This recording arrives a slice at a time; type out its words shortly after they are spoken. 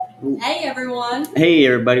Ooh. Hey everyone. Hey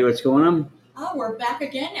everybody, what's going on? Oh, we're back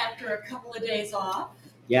again after a couple of days off.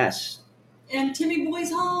 Yes. And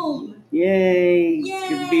Timmyboy's home. Yay! Yay!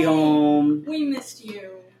 Good to be home. We missed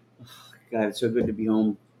you. God, it's so good to be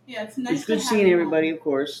home. Yeah, it's nice It's good to have seeing you everybody, home, of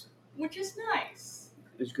course. which is nice.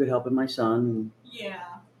 It was good helping my son. Yeah.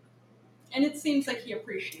 And it seems like he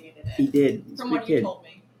appreciated He it. did. He's a From good what you kid. told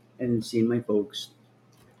me. And seeing my folks.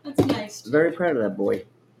 That's nice. Very proud of that boy.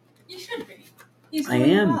 You should be. He's I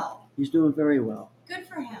doing am. well. He's doing very well. Good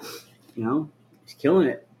for him. You know, he's killing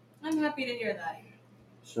it. I'm happy to hear that.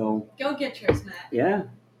 So, Go get yours, Matt. yeah.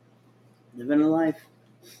 Living a life.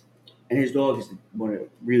 And his dog is a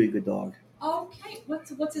really good dog. Okay.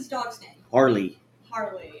 What's his dog's name? Harley.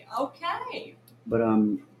 Harley. Okay. But I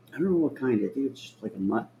don't know what kind. I think it's just like a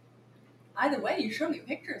mutt. Either way, you showed me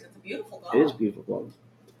pictures. It's a beautiful dog. It is a beautiful dog.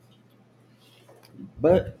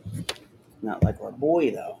 But not like our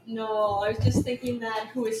boy, though. No, I was just thinking that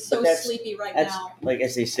who is so sleepy right That's, now. like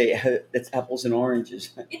as they say, that's apples and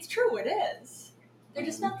oranges. It's true, it is. They're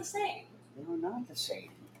just not the same. They're not the same.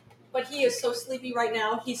 But he is so sleepy right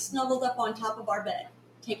now, he's snuggled up on top of our bed,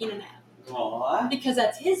 taking a nap. Aww. Because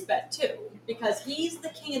that's his bed, too. Because he's the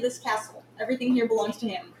king of this castle. Everything here belongs to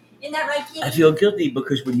him. Isn't that right, Keith? I feel guilty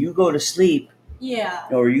because when you go to sleep, Yeah.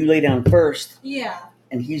 or you lay down first, Yeah.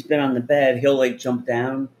 and he's been on the bed, he'll like jump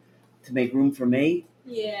down to make room for me.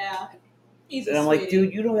 Yeah. He's And a I'm like, sweetie.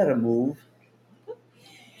 dude, you don't gotta move.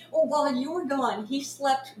 Oh, while you were gone, he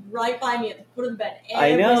slept right by me at the foot of the bed.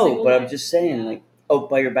 I every know, single but I'm night. just saying, Yeah. like, oh,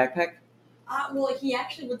 by your backpack? Well, he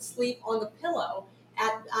actually would sleep on the pillow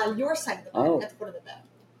at your side of the bed, Oh. at the foot of the bed.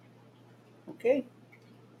 Okay.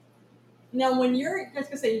 Now, I was going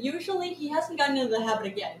to say, usually he hasn't gotten into the habit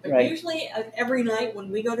again, but Right. usually every night when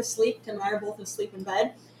we go to sleep, Tim and I are both asleep in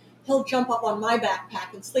bed, he'll jump up on my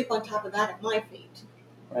backpack and sleep on top of that at my feet.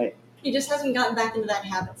 Right. He just hasn't gotten back into that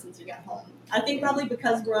habit since he got home. I think probably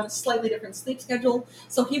because we're on a slightly different sleep schedule,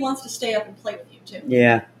 so he wants to stay up and play with you, too.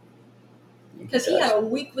 Yeah. Because he had a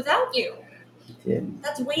week without you. He did.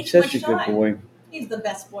 That's way He's too such much a good time. boy. He's the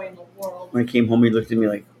best boy in the world. When I came home, he looked at me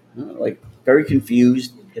like very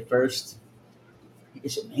confused at first.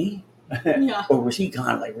 Is it me? Yeah. Or was he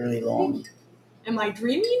gone like really long? Am I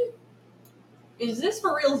dreaming? Is this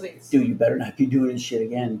for realsies? Dude, you better not be doing this shit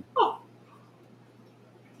again. Oh.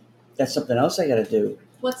 That's something else I gotta do.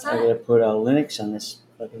 What's I that? gotta put Linux on this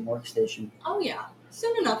fucking workstation. Oh, yeah.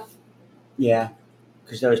 Soon enough. Yeah,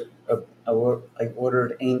 because I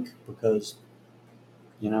ordered ink because,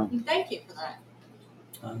 Thank you for that.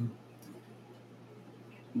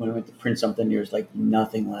 when I went to print something, there's like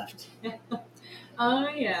nothing left. Oh,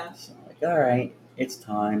 yeah. So I'm like, all right, it's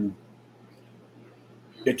time.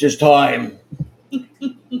 It's just time.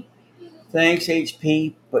 Thanks,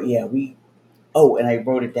 HP. But yeah, and I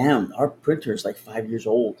wrote it down. Our printer is like 5 years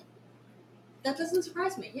old. That doesn't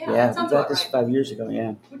surprise me. Yeah, Yeah, that we sounds got about this right. 5 years ago,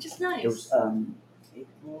 yeah. Which is nice. It was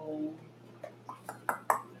April. I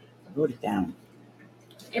wrote it down.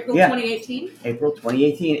 April Yeah. 2018. April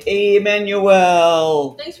 2018. Hey,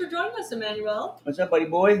 Emmanuel. Thanks for joining us, Emmanuel. What's up, buddy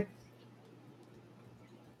boy?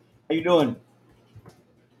 How you doing?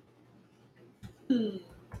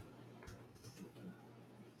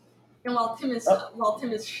 And while Tim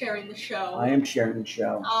is sharing the show, I am sharing the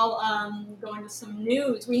show. I'll go into some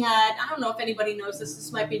news. We had, I don't know if anybody knows this.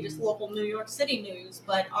 This might be just local New York City news,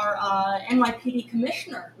 but our NYPD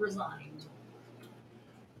commissioner resigned.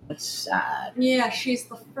 That's sad. Yeah, she's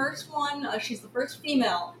the first one. She's the first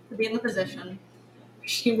female to be in the position.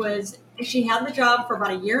 She had the job for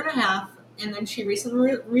about a year and a half, and then she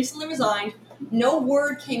recently resigned. No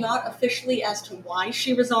word came out officially as to why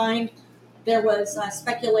she resigned. There was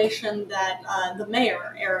speculation that the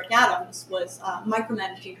mayor, Eric Adams, was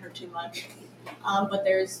micromanaging her too much. But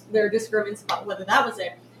there are disagreements about whether that was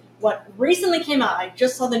it. What recently came out, I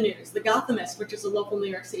just saw the news. The Gothamist, which is a local New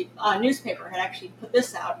York City newspaper, had actually put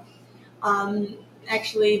this out.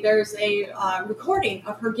 Actually, there's a recording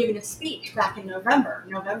of her giving a speech back in November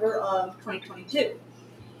of 2022.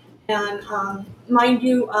 And mind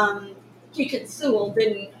you, Keisha Sewell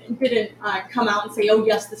didn't come out and say, oh,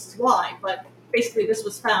 yes, this is why. But basically, this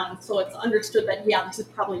was found, so it's understood that, yeah, this is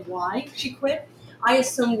probably why she quit. I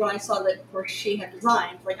assumed when I saw that, of course, she had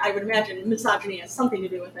resigned. Like, I would imagine misogyny has something to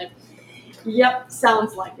do with it. Yep,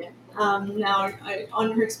 sounds like it. Now,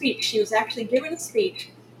 on her speech, she was actually giving a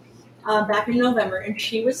speech back in November, and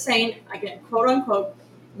she was saying, again, quote unquote,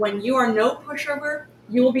 when you are no pushover,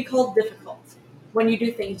 you will be called difficult. When you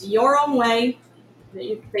do things your own way,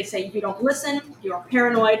 they say you don't listen, you are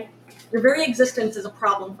paranoid, your very existence is a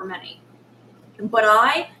problem for many. But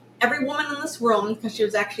I every woman in this room, because she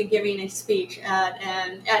was actually giving a speech at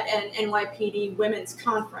an NYPD women's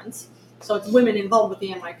conference, so it's women involved with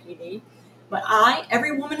the NYPD. But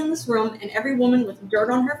every woman in this room, and every woman with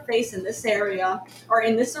dirt on her face in this area or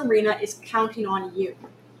in this arena is counting on you.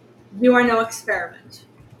 You are no experiment.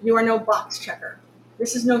 You are no box checker.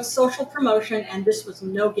 This is no social promotion, and this was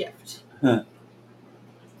no gift. Huh.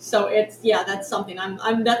 So that's something.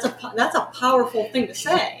 That's a powerful thing to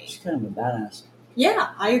say. She's kind of a badass. Yeah,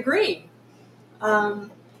 I agree. So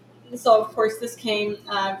of course this came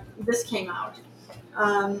out.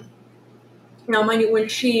 Now, mind you,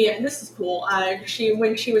 this is cool.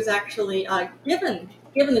 When she was actually given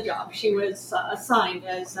the job, she was assigned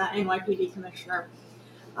as NYPD commissioner.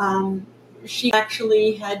 She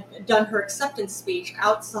actually had done her acceptance speech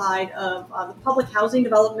outside of the public housing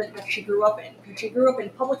development that she grew up in. She grew up in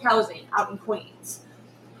public housing out in Queens.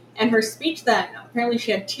 And her speech then, apparently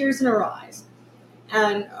she had tears in her eyes.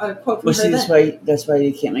 And a quote from her then. That's why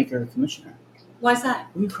they can't make her a commissioner. Why is that?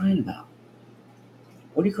 What are you crying about?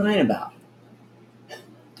 What are you crying about?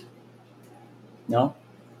 No?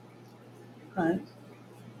 All right.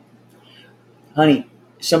 Honey,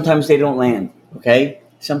 sometimes they don't land, okay?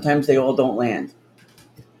 Sometimes they all don't land.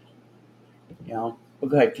 You know? But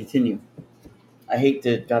go ahead, continue. I hate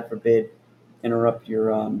to, God forbid, interrupt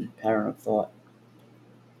your pattern of thought.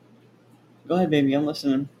 Go ahead, baby. I'm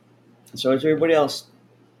listening. And so is everybody else.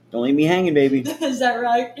 Don't leave me hanging, baby. Is that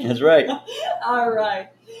right? That's right. All right.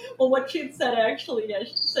 Well, what she had said actually,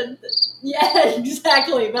 she said, yeah,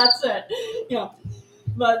 exactly. That's it.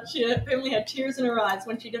 But she apparently had tears in her eyes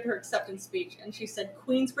when she did her acceptance speech, and she said,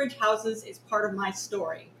 "Queensbridge Houses is part of my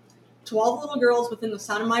story. To all the little girls within the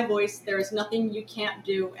sound of my voice, there is nothing you can't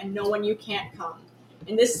do and no one you can't come.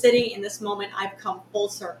 In this city, in this moment, I've come full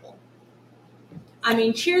circle." I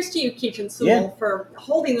mean, cheers to you, Keech and Sewell, for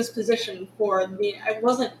holding this position it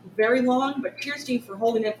wasn't very long, but cheers to you for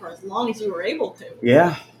holding it for as long as you were able to.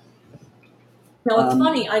 Yeah. Now, it's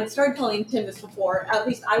funny. I started telling Tim this before. At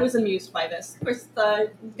least I was amused by this. Of course,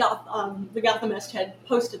 the Gothamist had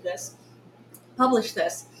published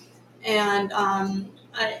this, and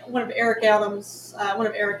one of Eric Adams'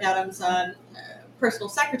 personal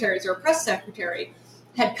secretaries or press secretary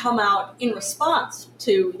had come out in response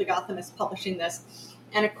to the Gothamist publishing this,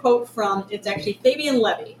 and a quote from it's actually Fabian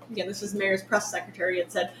Levy. Again, this is the mayor's press secretary.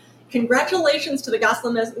 It said, "Congratulations to the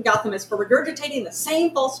Gothamist for regurgitating the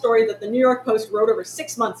same false story that the New York Post wrote over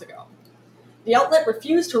 6 months ago. The outlet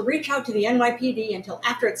refused to reach out to the NYPD until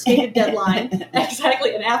after its stated deadline,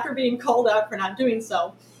 exactly, and after being called out for not doing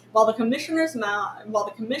so, while the commissioner's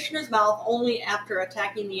mouth only after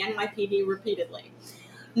attacking the NYPD repeatedly."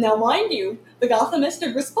 Now, mind you, the Gothamist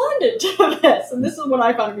had responded to this, and this is what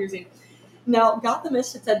I found amusing. Now,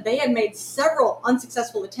 Gothamist had said they had made several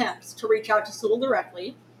unsuccessful attempts to reach out to Sewell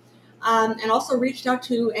directly, and also reached out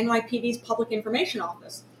to NYPD's Public Information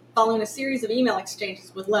Office, following a series of email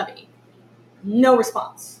exchanges with Levy. No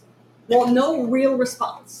response. Well, no real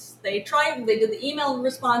response. They did the email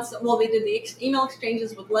response, they did the email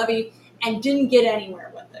exchanges with Levy and didn't get anywhere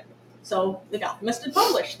with it. So the Gothamist had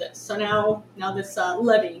published this. So now this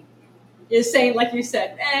Levy is saying, like you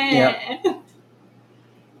said, Yep.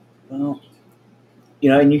 Well,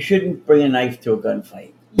 and you shouldn't bring a knife to a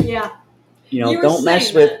gunfight. Yeah. Don't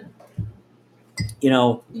mess with,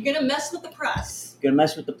 you're going to mess with the press. You're going to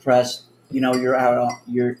mess with the press.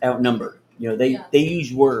 You're outnumbered. They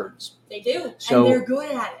use words. They do. So, and they're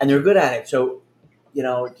good at it. And they're good at it. So,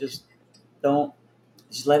 just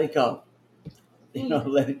let it go.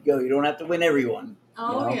 Let it go. You don't have to win everyone.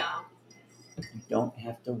 Oh, yeah. You don't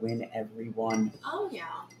have to win everyone. Oh,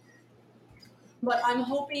 yeah. But I'm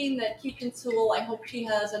hoping that Keech and Sewell, I hope she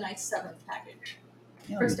has a nice severance package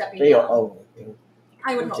for stepping down.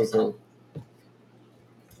 I would hope so.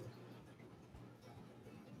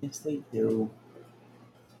 Yes, they do.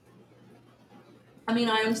 I mean,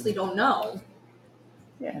 I honestly don't know.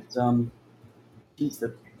 Yeah, it's he's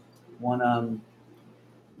the one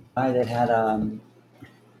guy that had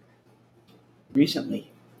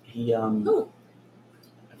recently. He Who?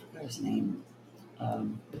 I forgot his name.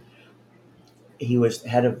 He was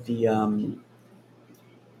head of the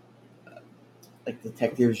like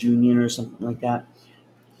Detectives Union or something like that.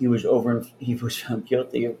 He was found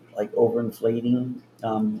guilty of overinflating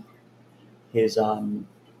his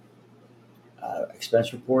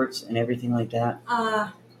expense reports and everything like that.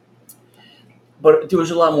 But there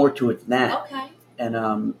was a lot more to it than that. Okay. And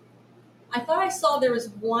I thought I saw there was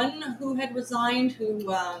one who had resigned who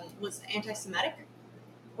was anti-Semitic,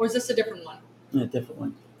 or is this a different one? A different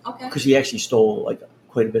one. Okay. Because he actually stole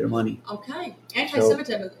quite a bit of money. Okay.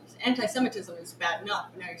 Anti-Semitism is bad enough,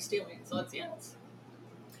 but now you're stealing. So it's.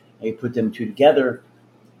 You put them two together,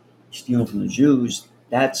 stealing from the Jews,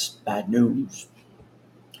 that's bad news.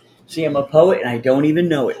 See, I'm a poet and I don't even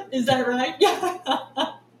know it. Is that right? Yeah.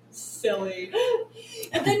 Silly.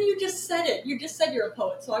 And then you just said it. You just said you're a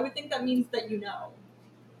poet, so I would think that means that you know.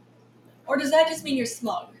 Or does that just mean you're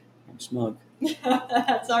smug? I'm smug.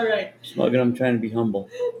 That's all right. Smug, and I'm trying to be humble.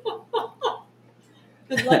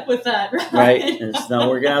 Good luck with that, right? Right? And it's not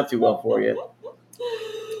working out too well for you.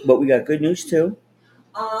 But we got good news too.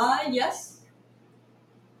 Yes.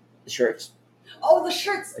 The shirts. Oh, the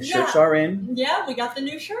shirts. The shirts are in. Yeah, we got the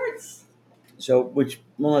new shirts. So, well,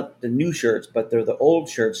 not the new shirts, but they're the old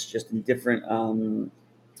shirts, just in different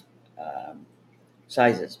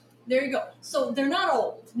sizes. There you go. So they're not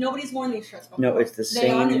old. Nobody's worn these shirts before. No, it's the They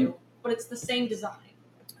are same. new, but it's the same design.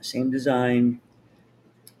 Same design,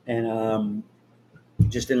 and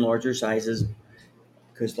just in larger sizes.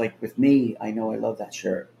 Because, like with me, I know I love that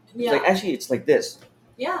shirt. Yeah. Like actually, it's like this.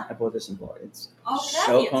 Yeah. I bought this in Florida. It's so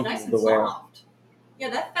so comfortable nice and to wear. soft. Yeah,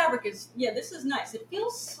 that fabric is. Yeah, this is nice. It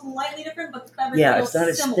feels slightly different, but the fabric Yeah, feels it's not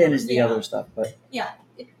as similar. thin as the other stuff, but yeah,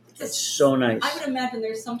 it's so nice. I would imagine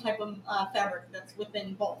there's some type of fabric that's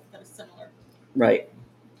within both that is similar. Right.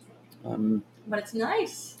 But it's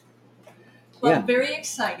nice. But yeah. very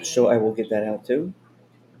exciting. So I will get that out too.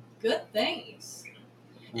 Good, thanks.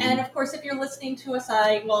 And of course, if you're listening to us,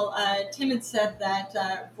 Tim had said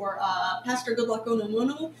that for Pastor Good Luck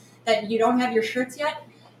Onumunu, that you don't have your shirts yet.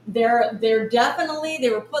 They're definitely, they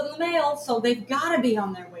were put in the mail, so they've got to be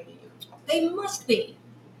on their way to you. They must be.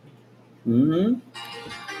 Mm-hmm.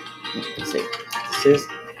 Let's see. This is,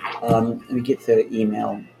 let me get to the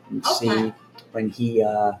email and see when he,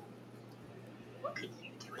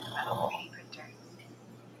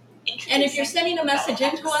 And if you're sending a message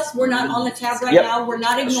into us, we're not on the tab right now. We're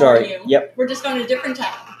not ignoring you. Yep. We're just going to a different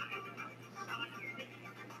tab.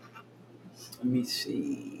 Let me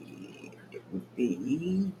see. It would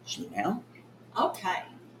be Gmail. Okay.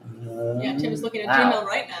 Yeah, Tim's looking at Gmail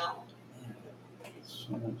right now.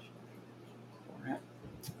 So much crap.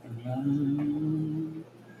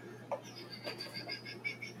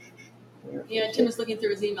 Yeah, Tim is looking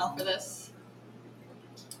through his email for this.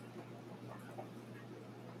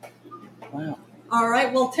 Wow. All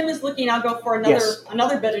right. Well, Tim is looking. I'll go for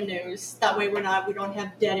another bit of news. That way, we don't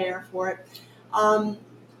have dead air for it. I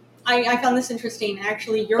found this interesting.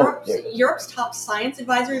 Actually, Europe's top science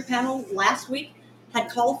advisory panel last week had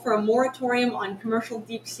called for a moratorium on commercial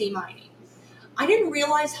deep sea mining. I didn't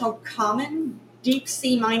realize how common deep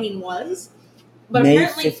sea mining was, but May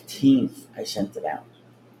apparently 15th, I sent it out.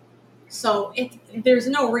 So there's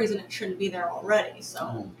no reason it shouldn't be there already.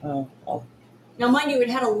 So now, mind you, it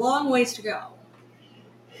had a long ways to go.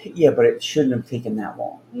 Yeah, but it shouldn't have taken that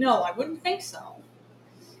long. No, I wouldn't think so.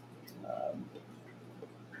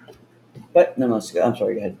 But no, I'm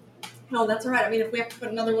sorry. Go ahead. No, that's all right. I mean, if we have to put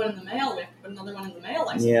another one in the mail, we have to put another one in the mail,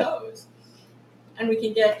 I suppose. And we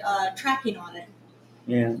can get tracking on it.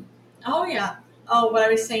 Yeah. Oh, yeah. Oh, but I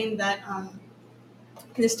was saying that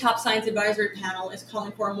this top science advisory panel is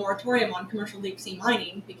calling for a moratorium on commercial deep sea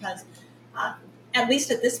mining because, at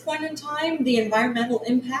least at this point in time, the environmental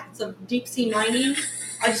impacts of deep sea mining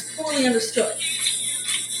are just poorly understood.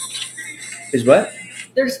 Is what?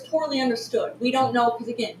 They're just poorly understood. We don't know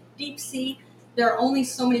because, again, deep sea, there are only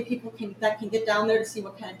so many people that can get down there to see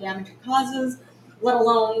what kind of damage it causes, let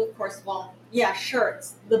alone, of course,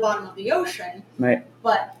 it's the bottom of the ocean. Right.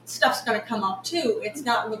 But stuff's going to come up, too. It's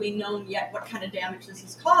not really known yet what kind of damage this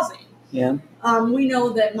is causing. Yeah. We know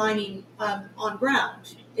that mining on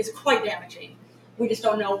ground is quite damaging. We just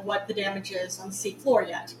don't know what the damage is on the sea floor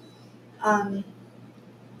yet.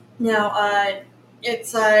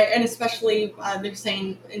 It's and especially they're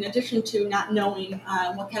saying, in addition to not knowing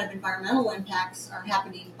what kind of environmental impacts are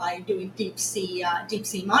happening by doing deep sea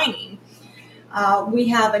mining, we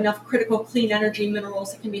have enough critical clean energy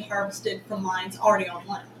minerals that can be harvested from mines already on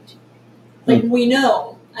land. Like we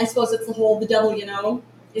know, I suppose it's the devil you know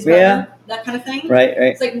is better, that kind of thing. Right.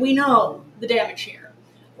 It's like we know the damage here,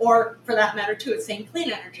 or for that matter too, it's saying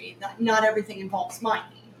clean energy. That not everything involves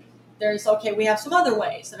mining. We have some other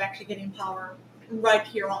ways of actually getting power right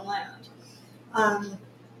here on land.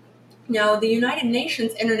 Now, the United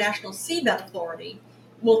Nations International Seabed Authority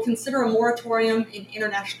will consider a moratorium in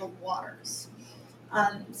international waters.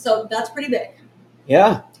 So that's pretty big.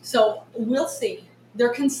 Yeah. So we'll see. They're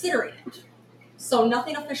considering it. So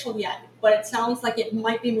nothing official yet, but it sounds like it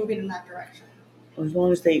might be moving in that direction. As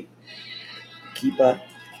long as they keep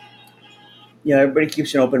everybody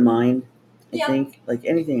keeps an open mind, I think, like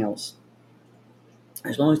anything else.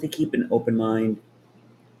 As long as they keep an open mind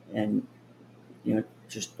and,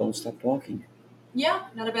 just don't stop talking. Yeah,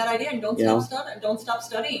 not a bad idea. And don't stop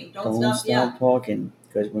studying. Don't stop talking.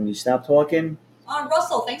 Because when you stop talking...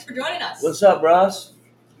 Russell, thanks for joining us. What's up, Russ?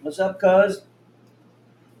 What's up, cuz?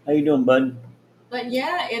 How you doing, bud? But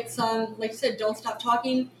yeah, it's like you said, don't stop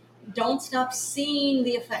talking. Don't stop seeing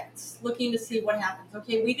the effects, looking to see what happens.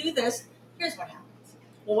 Okay, we do this. Here's what happens.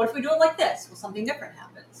 Well, what if we do it like this? Well, something different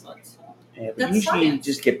happens. So but that's usually science.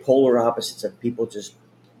 You just get polar opposites of people just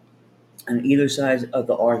on either side of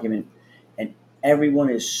the argument, and everyone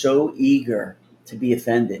is so eager to be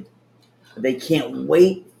offended. They can't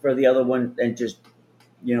wait for the other one and just,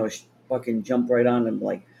 fucking jump right on them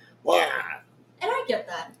like, wow. And I get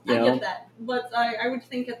that. Get that. But I would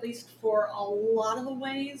think, at least for a lot of the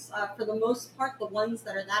ways, for the most part, the ones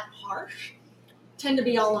that are that harsh tend to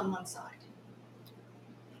be all on one side.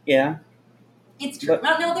 Yeah. It's true.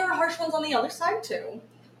 Now, there are harsh ones on the other side, too.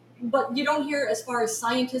 But you don't hear, as far as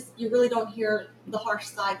scientists, you really don't hear the harsh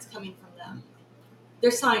sides coming from them. They're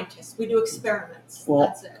scientists. We do experiments. Well,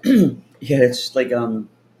 that's it. Yeah, it's like,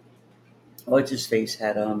 what's his face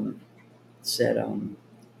had, said,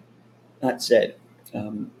 not said,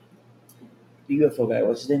 the UFO guy,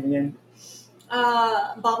 what's his name again?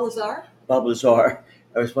 Bob Lazar. Bob Lazar.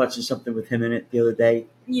 I was watching something with him in it the other day.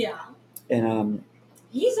 Yeah. And,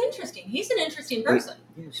 he's interesting. He's an interesting person.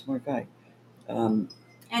 Yeah, smart guy. And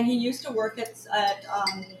he used to work at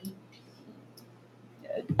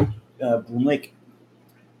Boone Lake.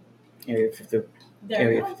 Area 50,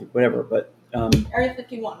 Area 50, whatever, but... Area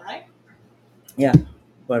 51, right? Yeah,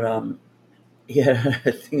 but he had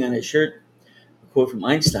a thing on his shirt, a quote from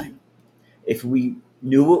Einstein. If we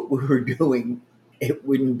knew what we were doing, it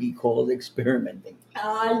wouldn't be called experimenting.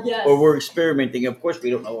 Yes. Or we're experimenting. Of course, we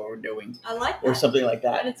don't know what we're doing. I like that. Or something like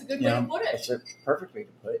that. And it's a good way to put it. It's a perfect way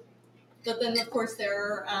to put it. But then, of course,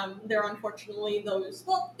 there are unfortunately those.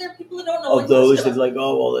 Well, there are people who don't know. Like those that are like,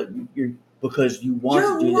 oh, well, you're because you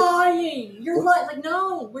want to do lying. You're lying. Like,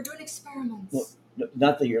 no, we're doing experiments. Well,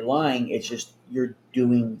 not that you're lying. It's just you're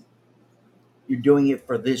doing it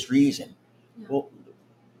for this reason. Yeah. Well,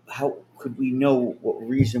 how could we know what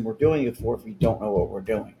reason we're doing it for if we don't know what we're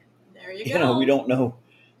doing? There you go. We don't know.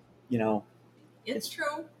 It's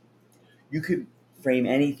true. You could frame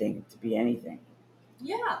anything to be anything.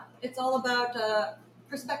 Yeah, it's all about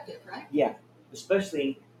perspective, right? Yeah,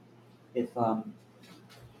 especially if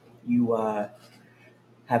you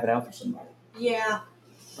have it out for somebody. Yeah.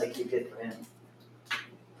 Like you did for him.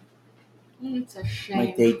 It's a shame.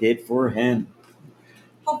 Like they did for him.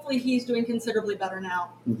 Hopefully he's doing considerably better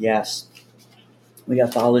now. Yes. We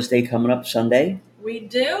got Father's Day coming up Sunday. We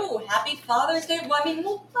do. Happy Father's Day. Well, I mean,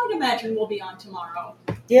 I'd imagine we'll be on tomorrow.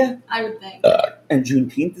 Yeah. I would think. And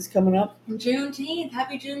Juneteenth is coming up. Juneteenth.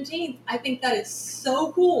 Happy Juneteenth. I think that is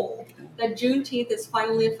so cool that Juneteenth is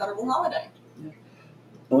finally a federal holiday. Yeah.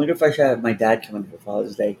 I wonder if I should have my dad come in for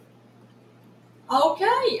Father's Day.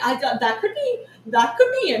 Okay. That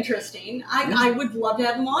could be interesting. I would love to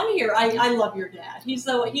have him on here. I love your dad. He's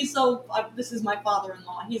so this is my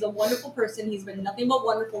father-in-law. He's a wonderful person. He's been nothing but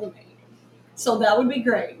wonderful to me. So that would be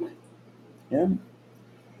great. Yeah.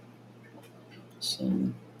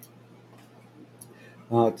 So,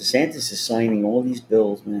 DeSantis is signing all these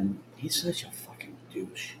bills, man. He's such a fucking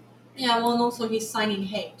douche. Yeah, well, and also he's signing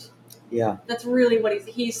hate. Yeah. That's really what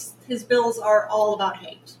his bills are all about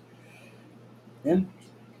hate. Yeah.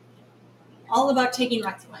 All about taking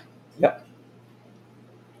rights away. Yep.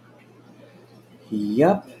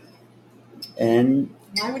 Yep. And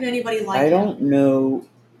why would anybody like I don't know.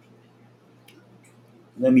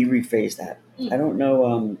 Let me rephrase that. I don't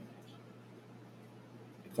know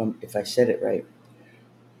if I said it right.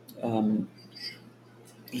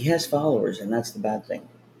 He has followers, and that's the bad thing.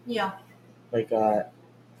 Yeah. Like well,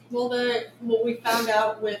 what we found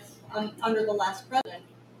out with under the last president,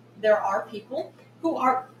 there are people who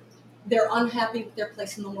they're unhappy with their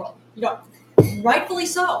place in the world. Rightfully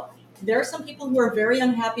so. There are some people who are very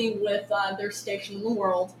unhappy with their station in the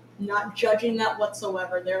world. Not judging that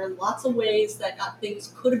whatsoever. There are lots of ways that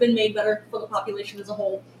things could have been made better for the population as a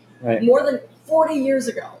whole. Right. More than 40 years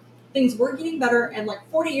ago, things were getting better, and like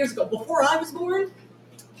 40 years ago, before I was born,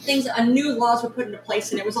 new laws were put into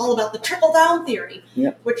place, and it was all about the trickle-down theory,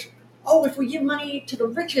 which, if we give money to the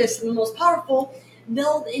richest and the most powerful,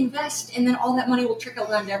 they'll invest, and then all that money will trickle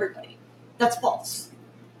down to everybody. That's false.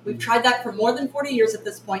 We've tried that for more than 40 years at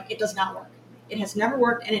this point. It does not work. It has never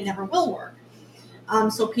worked, and it never will work.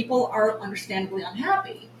 So people are understandably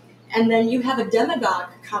unhappy. And then you have a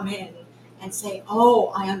demagogue come in and say,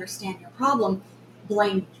 I understand your problem.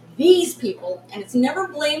 Blame these people. And it's never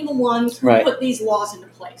blame the ones who put these laws into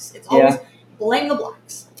place. It's always blame the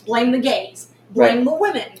blacks, blame the gays, blame the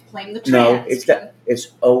women, blame the trans.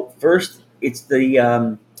 No, first it's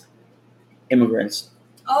the immigrants.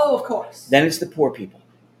 Oh, of course. Then it's the poor people.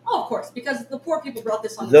 Oh, of course, because the poor people brought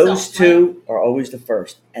this on Those themselves. two are always the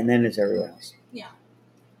first, and then it's everyone else. Yeah.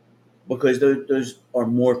 Because those are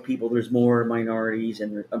more people. There's more minorities,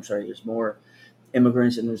 and there's more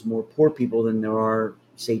immigrants, and there's more poor people than there are,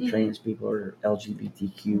 say, trans people or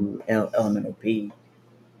LGBTQ, LMNOP.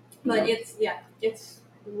 But it's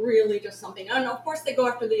really just something. And of course, they go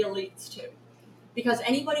after the elites too, because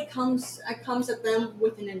anybody comes at them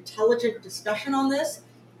with an intelligent discussion on this,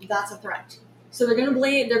 that's a threat. So they're gonna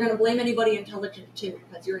blame anybody intelligent too,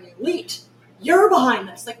 because you're an elite. You're behind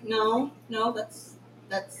this. Like, no, that's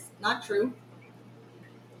not true.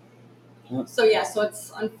 Huh. So yeah, so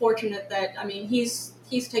it's unfortunate that he's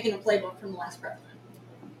taken a playbook from the last president.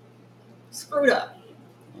 Screwed up,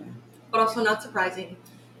 but also not surprising.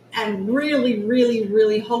 And really, really,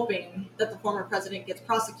 really hoping that the former president gets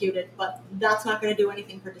prosecuted, but that's not going to do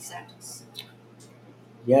anything for DeSantis.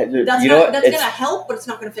 Yeah, That's going to help, but it's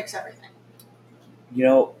not going to fix everything. You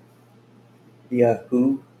know, the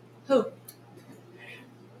Who? Who?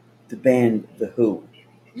 The band, The Who.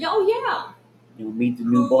 Oh, yeah. You know, meet the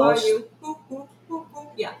new boss. Who are you? Who?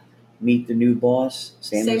 Yeah. Meet the new boss.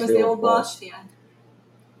 Same as the old boss. Yeah.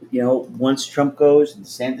 You know, once Trump goes and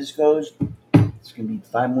DeSantis goes, it's going to be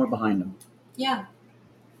 5 more behind them. Yeah.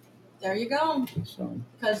 There you go. So,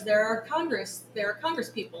 because there are Congress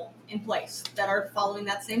people in place that are following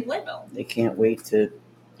that same playbill. They can't wait to,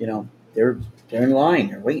 they're in line.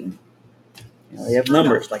 They're waiting. They have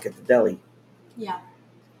numbers like at the deli. Yeah.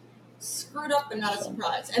 Screwed up and not a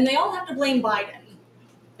surprise. And they all have to blame Biden.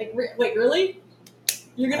 Like, wait, really?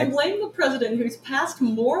 You're going to blame the president who's passed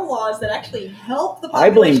more laws that actually help the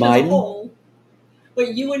population as a whole?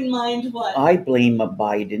 But you wouldn't mind what? I blame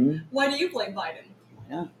Biden. Why do you blame Biden?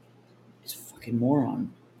 Yeah. He's a fucking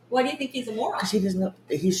moron. Why do you think he's a moron? Because he doesn't.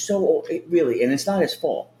 He's so old, really, and it's not his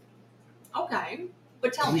fault. Okay,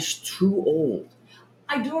 but tell me. He's too old.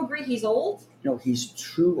 I do agree he's old. No, he's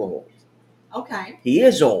too old. Okay. He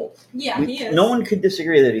is old. Yeah, he is. No one could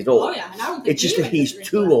disagree that he's old. Oh yeah, and I don't think it's just that he's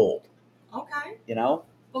too old. Okay.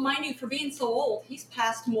 But mind you, for being so old, he's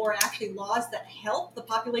passed more actually laws that help the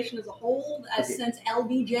population as a whole since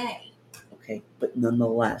LBJ. Okay, but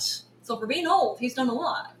nonetheless. So for being old, he's done a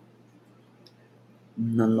lot.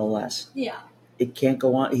 Nonetheless. Yeah. It can't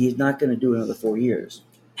go on. He's not going to do another 4 years.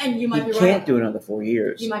 And you might be right. He can't do another 4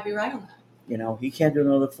 years. You might be right on that. He can't do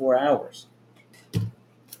another 4 hours.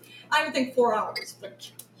 I would think 4 hours, but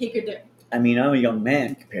he could do. I'm a young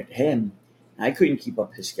man compared to him. I couldn't keep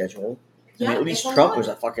up his schedule. Yeah, at least Trump was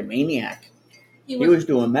a fucking maniac. He was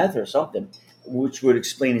doing meth or something, which would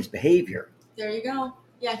explain his behavior. There you go.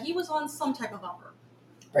 Yeah, he was on some type of upper.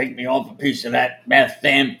 Break me off a piece of that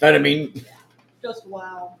methamphetamine. Just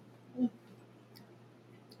wow.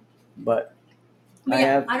 But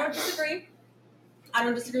I don't disagree. I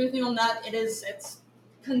don't disagree with you on that. It's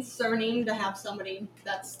concerning to have somebody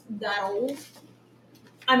that's that old.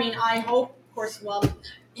 I hope, of course,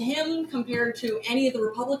 him compared to any of the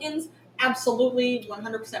Republicans, absolutely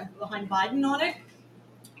 100% behind Biden on it.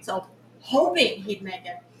 So, hoping he'd make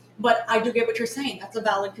it. But I do get what you're saying. That's a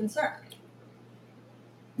valid concern.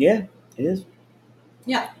 Yeah, it is.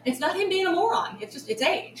 Yeah, it's not him being a moron. It's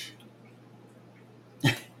age.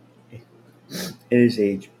 It is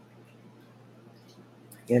age.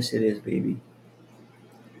 Yes, it is, baby.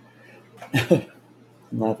 I'm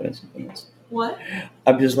laughing at something else. What?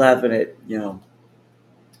 I'm just laughing at, I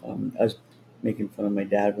was making fun of my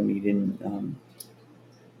dad when he didn't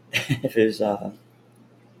have his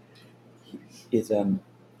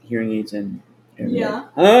hearing aids in. Yeah.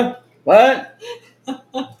 Huh? What?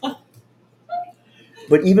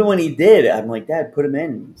 But even when he did, I'm like, Dad, put him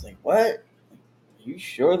in. He's like, what? Are you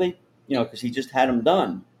sure they, because he just had them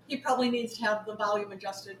done. He probably needs to have the volume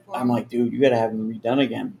adjusted for him. I'm like, dude, you got to have them redone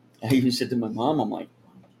again. I even said to my mom, I'm like,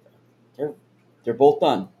 they're both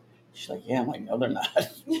done. She's like, yeah. I'm like, no, they're not.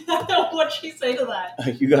 What'd she say to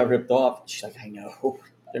that? You got ripped off. She's like, I know.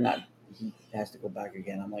 They're not. He has to go back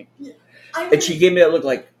again. I'm like, and she gave me that look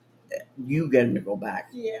like, you get him to go back.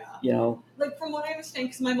 Yeah. Like, from what I understand,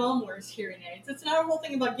 because my mom wears hearing aids, it's not a whole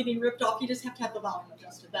thing about getting ripped off. You just have to have the volume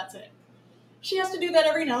adjusted. That's it. She has to do that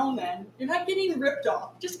every now and then. You're not getting ripped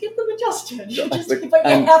off. Just get them adjusted. But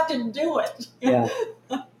you have to do it. Yeah.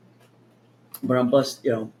 But I'm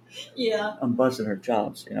busting, Yeah. I'm busting her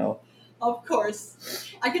chops, Of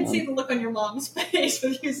course. I can see the look on your mom's face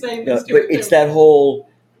when you say this. But it's that whole,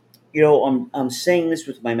 I'm saying this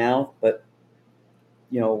with my mouth, but,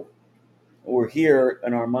 we're here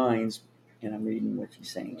in our minds, and I'm reading what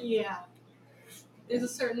she's saying. Yeah. There's a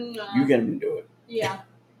certain... you get him to do it. Yeah.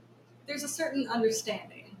 There's a certain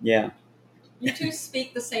understanding. Yeah. You two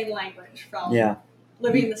speak the same language from Yeah.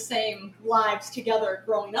 living the same lives together,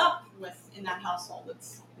 growing up in that household. It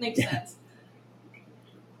makes Yeah. sense.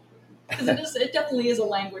 Because it definitely is a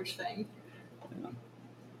language thing. Yeah.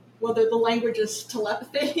 Whether the language is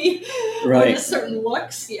telepathy or Right. just certain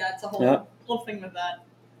looks, yeah, it's a whole thing with that.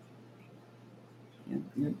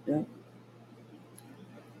 Yeah.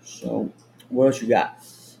 So, what else you got?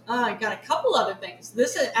 I got a couple other things.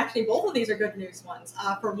 Actually, both of these are good news ones.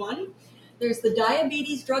 For one, there's the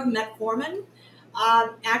diabetes drug metformin.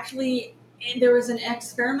 Actually, there was an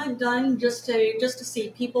experiment done just to see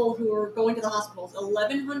people who were going to the hospitals.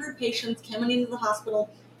 1,100 patients coming into the hospital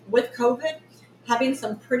with COVID, having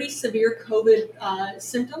some pretty severe COVID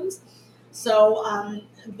symptoms. So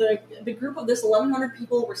the group of this 1,100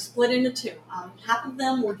 people were split into two. Half of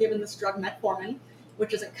them were given this drug metformin,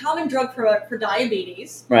 which is a common drug for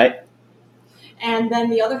diabetes. Right. And then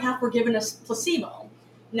the other half were given a placebo.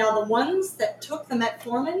 Now, the ones that took the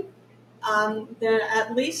metformin,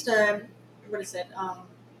 at least, what is it?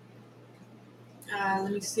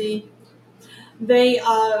 Let me see. They,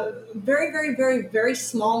 very, very, very, very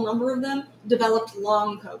small number of them developed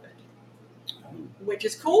long COVID, which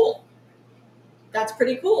is cool. That's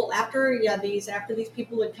pretty cool. After these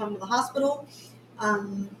people had come to the hospital,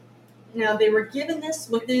 now they were given this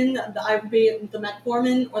within the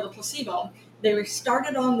metformin or the placebo. They were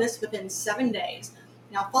started on this within 7 days.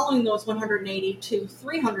 Now, following those 180 to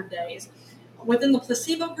 300 days, within the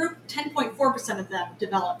placebo group, 10.4% of them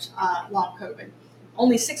developed long COVID.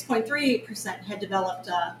 Only 6.3% had developed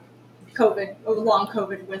long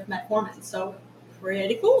COVID with metformin. So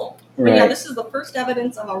pretty cool. Right. But yeah, this is the first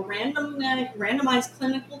evidence of a randomized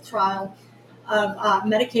clinical trial of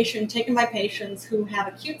medication taken by patients who have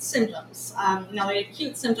acute symptoms. Now, the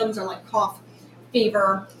acute symptoms are like cough,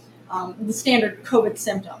 fever, the standard COVID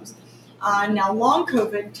symptoms. Now, long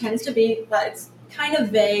COVID tends to be, it's kind of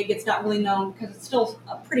vague. It's not really known because it's still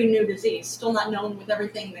a pretty new disease, still not known with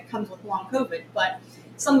everything that comes with long COVID. But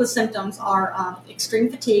some of the symptoms are extreme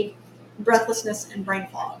fatigue, breathlessness, and brain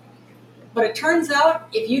fog. But it turns out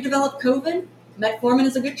if you develop COVID, metformin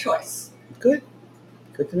is a good choice. Good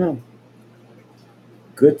to know.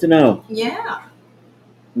 Good to know. Yeah.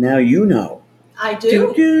 Now you know. I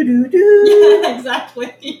do. Do. Yeah,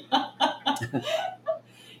 exactly.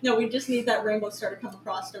 No, we just need that rainbow star to come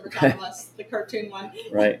across over top of us, the cartoon one.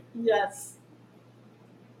 Right. Yes.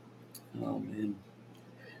 Oh man.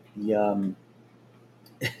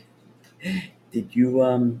 Did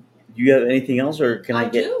you do you have anything else, or can I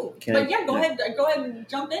get? Do. Can but I, yeah, go ahead and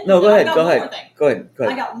jump in. No, go ahead. Go ahead.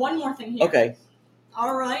 I got one more thing here. Okay.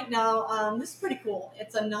 All right, now this is pretty cool.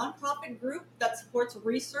 It's a nonprofit group that supports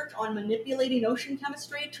research on manipulating ocean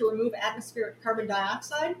chemistry to remove atmospheric carbon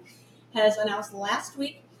dioxide. Has announced last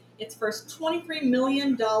week its first $23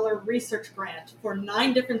 million research grant for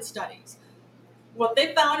 9 different studies. What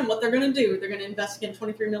they found and what they're going to do, they're going to invest again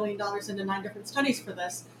 $23 million into 9 different studies for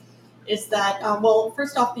this, is that,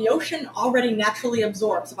 first off, the ocean already naturally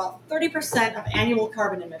absorbs about 30% of annual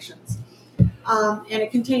carbon emissions. And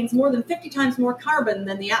it contains more than 50 times more carbon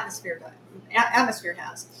than the atmosphere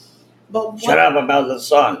has. But Shut up about the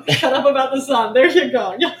sun. Shut up about the sun. There you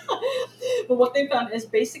go. But what they found is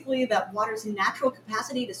basically that water's natural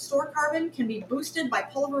capacity to store carbon can be boosted by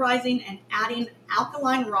pulverizing and adding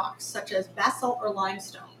alkaline rocks such as basalt or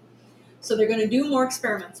limestone. So they're going to do more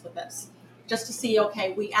experiments with this just to see,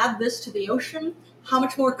 okay, we add this to the ocean, how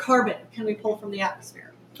much more carbon can we pull from the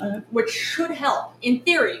atmosphere? Which should help, in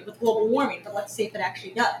theory, with global warming, but let's see if it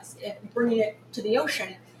actually does. If bringing it to the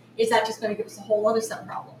ocean, is that just going to give us a whole other set of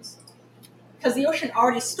problems? Because the ocean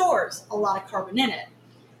already stores a lot of carbon in it.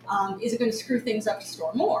 Is it going to screw things up to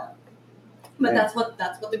store more? But that's what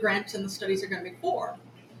the grants and the studies are going to be for.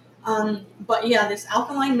 But yeah, this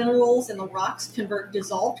alkaline minerals in the rocks convert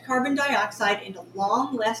dissolved carbon dioxide into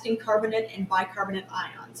long-lasting carbonate and bicarbonate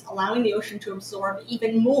ions, allowing the ocean to absorb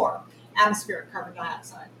even more atmospheric carbon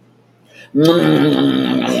dioxide. There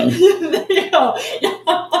you go.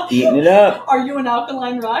 Eating it up. Are you an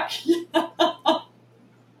alkaline rock?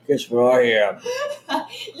 Guess where I am.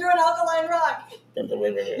 You're an alkaline rock. No.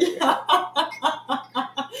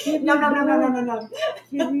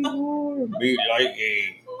 Give me more. Be like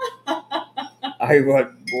it. I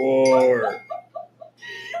want more.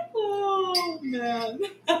 Oh, man.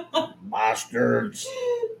 Bastards.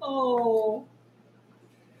 Oh.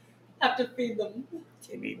 Have to feed them.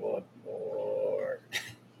 Timmy want more.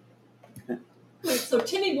 So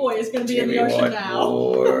Timmyboy is going to be in the ocean now.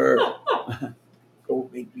 More.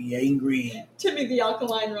 Don't make me angry. Timmy the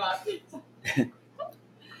alkaline rock.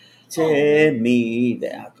 Timmy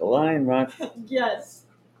the alkaline rock. Yes.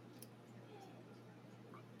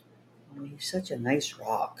 He's such a nice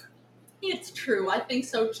rock. It's true. I think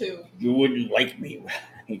so too. You wouldn't like me when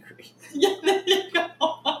I'm angry. Yeah, there you go.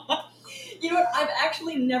 You know what? I've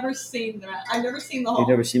actually never seen that. I've never seen the Hulk. You've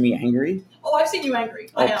never seen me angry? Oh, I've seen you angry.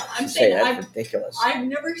 I have. I'm say saying that's ridiculous. I've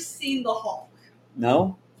never seen the Hulk.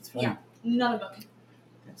 No? It's funny. Yeah, none of them.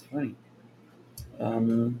 That's funny.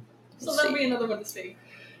 So that'll be another one to see.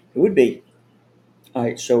 It would be. All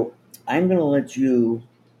right, so I'm going to let you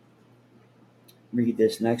read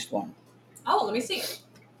this next one. Oh, let me see.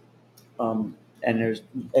 And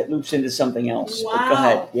it loops into something else. Wow. But go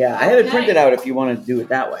ahead. Yeah, I have it printed out if you want to do it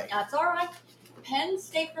that way. That's all right. Penn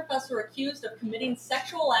State professor accused of committing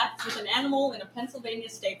sexual acts with an animal in a Pennsylvania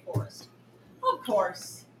state forest. Of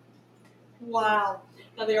course. Wow.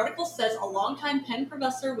 Now, the article says a longtime Penn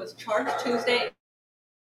professor was charged Tuesday.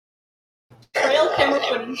 Trail camera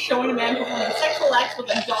footage showing a man performing sexual acts with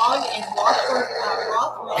a dog in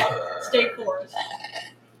Rothrock State Forest.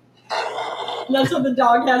 And that's what the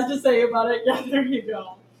dog has to say about it. Yeah, there you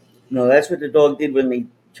go. No, that's what the dog did when they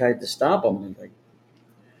tried to stop him. Like,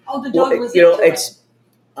 oh, the dog was into it.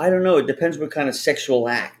 I don't know. It depends what kind of sexual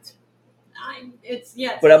act.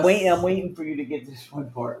 But I'm waiting for you to get this one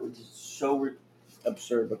part, which is so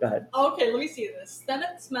absurd. But go ahead. Okay, let me see this.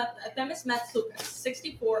 Themis Matsoukas,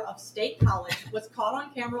 64, of State College, was caught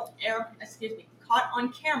on camera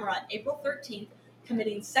April 13th,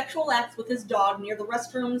 committing sexual acts with his dog near the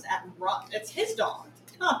restrooms at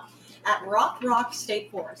Rothrock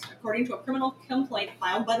State Forest, according to a criminal complaint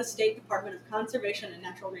filed by the State Department of Conservation and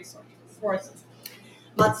Natural Resources.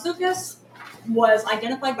 Matsoukas was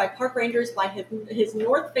identified by park rangers by his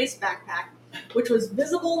North Face backpack, which was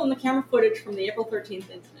visible in the camera footage from the April 13th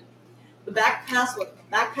incident. The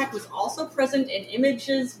backpack was also present in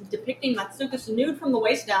images depicting Matsoukas nude from the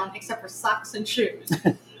waist down, except for socks and shoes.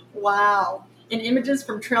 Wow. And images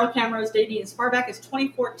from trail cameras dating as far back as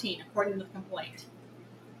 2014, according to the complaint.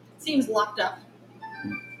 It seems locked up.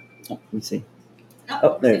 Oh, let me see.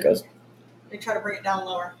 Oh, there it goes. They try to bring it down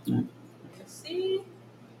lower. Mm. Let's see.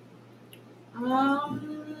 All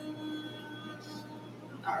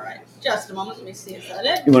right. Just a moment. Let me see. Is that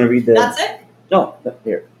it? You want to read the... That's it? No,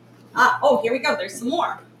 here. Here we go. There's some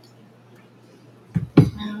more.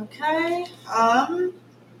 Okay.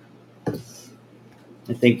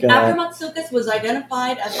 I think after Matsoukas was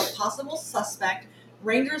identified as a possible suspect,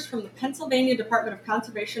 rangers from the Pennsylvania Department of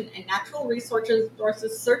Conservation and Natural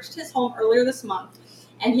Resources searched his home earlier this month,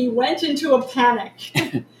 and he went into a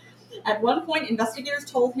panic. At one point, investigators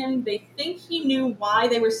told him they think he knew why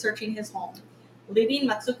they were searching his home, leading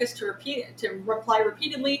Matsoukas to reply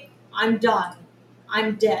repeatedly, "I'm done.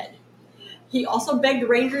 I'm dead." He also begged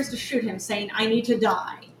rangers to shoot him, saying, "I need to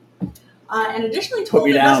die." And additionally told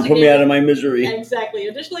investigators... Put me out of my misery. Exactly.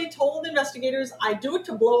 Additionally told investigators, "I do it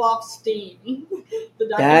to blow off steam."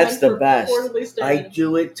 That's the best. I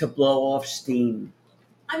do it to blow off steam.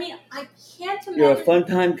 I mean, I can't imagine... You're a fun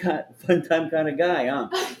time kind of guy, huh?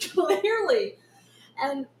 Clearly.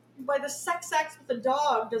 And by the sex acts with the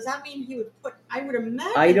dog, does that mean he would put... I would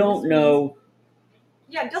imagine... I don't know.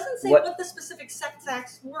 Yeah, it doesn't say what the specific sex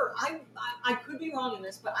acts were. I could be wrong in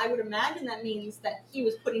this, but I would imagine that means that he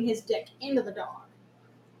was putting his dick into the dog.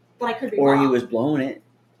 But I could be wrong. Or he was blowing it.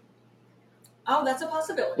 Oh, that's a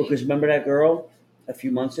possibility. Because remember that girl a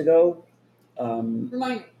few months ago? Remind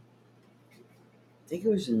me. I think it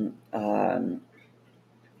was in...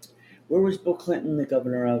 where was Bill Clinton the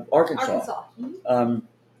governor of? Arkansas. Mm-hmm.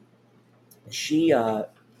 She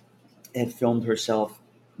had filmed herself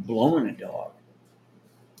blowing a dog.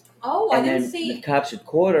 Oh, I didn't see. And then the cops had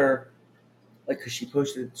caught her, like, because she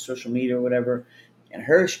posted it to social media or whatever, and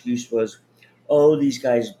her excuse was, "Oh, these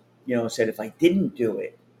guys, said if I didn't do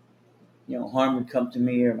it, harm would come to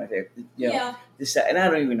me or my family, this, that." And I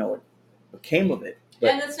don't even know what came of it.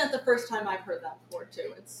 But, and that's not the first time I've heard that before,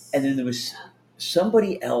 too. And then there was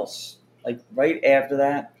somebody else, like, right after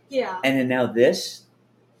that. Yeah. And then now this.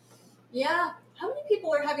 Yeah. How many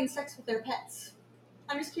people are having sex with their pets?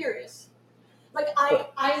 I'm just curious. Like,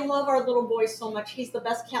 I love our little boy so much. He's the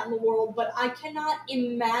best cat in the world, but I cannot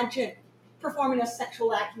imagine performing a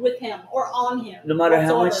sexual act with him or on him. No matter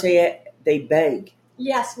how much they beg.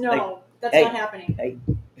 Yes, no, like, that's not happening. Hey,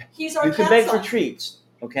 he's our You can beg for treats,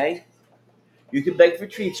 okay? You can beg for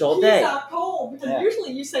treats all day. He's out cold, because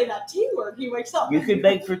usually you say that T word, he wakes up. You can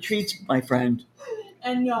beg for treats, my friend.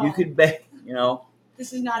 And no. You could beg,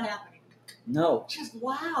 This is not happening. No. Just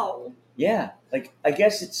wow. Yeah, like, I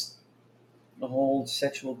guess it's the whole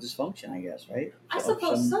sexual dysfunction, I guess, right? I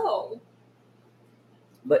suppose so.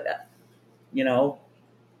 But,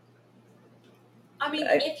 I mean,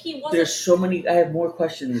 if he wasn't... There's so many... I have more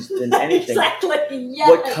questions than anything. Exactly, yes.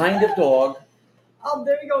 What kind of dog? Oh,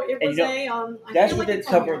 there you go. It was I That's feel what like the it's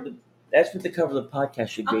cover on of the. That's what the cover of the podcast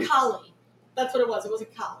should here. be. A collie. That's what it was. It was a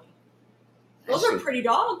collie. Those are pretty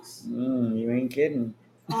dogs. You ain't kidding.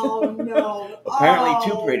 Oh no! Apparently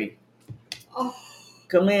too pretty. Oh,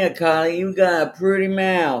 Come here, Collie. You got a pretty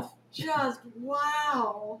mouth. just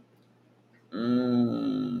wow.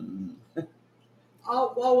 Mmm.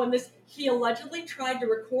 Oh, whoa, and he allegedly tried to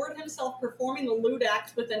record himself performing the lewd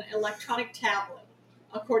act with an electronic tablet,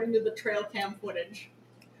 according to the trail cam footage.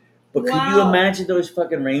 But could you imagine those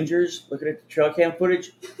fucking rangers looking at the trail cam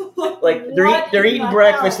footage? Like they're eating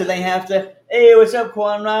breakfast and they have to. Hey, what's up,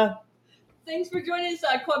 Quanra? Thanks for joining us,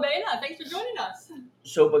 Quabena. Thanks for joining us.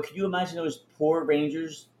 So, but could you imagine those poor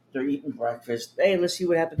rangers? They're eating breakfast. Hey, let's see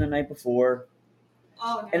what happened the night before.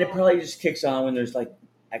 Oh no! And it probably just kicks on when there's like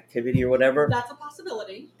activity or whatever. That's a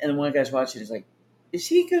possibility. And then one guy's watching is like, is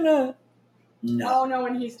he gonna? No. Oh no,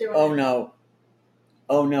 and he's doing it. Oh no.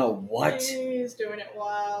 Oh no, what? He's doing it,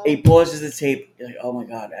 wow. He pauses the tape. Like, oh my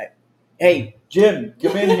god. Hey, Jim,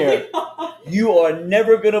 come in here. You are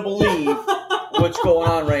never going to believe what's going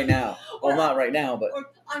on right now. Well, not right now, but.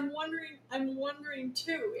 I'm wondering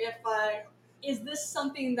too, if is this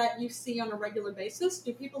something that you see on a regular basis?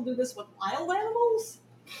 Do people do this with wild animals?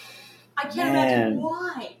 I can't imagine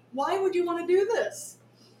why. Why would you want to do this?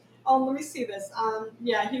 Oh, let me see this.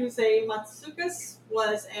 Yeah, he was a Matsukas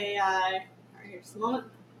was a. Here's the moment.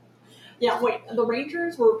 Yeah, wait. The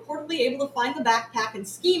Rangers were reportedly able to find the backpack and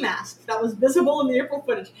ski mask that was visible in the April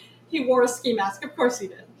footage. He wore a ski mask. Of course he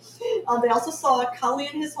did. They also saw a collie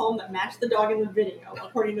in his home that matched the dog in the video,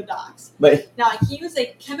 according to docs. Now, he was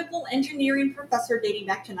a chemical engineering professor dating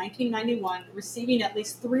back to 1991, receiving at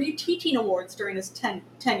least 3 teaching awards during his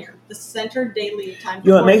tenure. The Center Daily Time.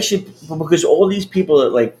 It makes you, because all these people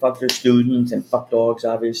that like fuck their students and fuck dogs,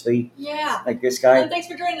 obviously. Yeah. Like this guy. And thanks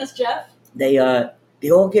for joining us, Jeff. They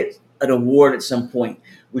all get an award at some point,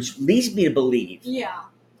 which leads me to believe. Yeah.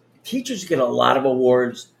 Teachers get a lot of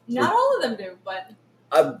awards. Not all of them do, but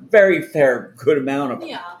a very good amount of them.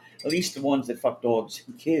 Yeah. At least the ones that fuck dogs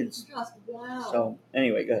and kids. Just wow. So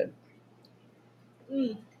anyway, go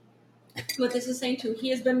ahead. But this is saying too, he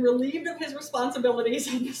has been relieved of his responsibilities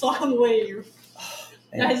and is on leave.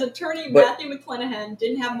 Now, his attorney, Matthew McClenahan,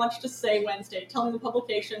 didn't have much to say Wednesday, telling the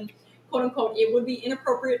publication, quote unquote, it would be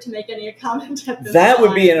inappropriate to make any comment at this time.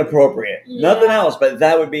 Would be inappropriate. Yeah. Nothing else, but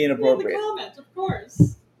that would be inappropriate. The comment, of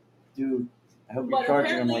course. Dude, I hope you're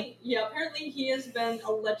charging him like... Yeah, apparently he has been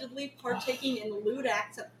allegedly partaking in lewd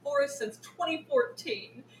acts at Forest since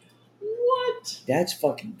 2014. What? That's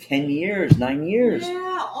fucking 10 years, 9 years. Yeah,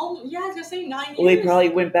 I was going to say 9 years. Well, they probably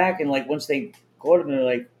went back and like once they caught him, they're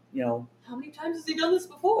like, you know... How many times has he done this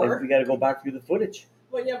before? Like, we got to go back through the footage.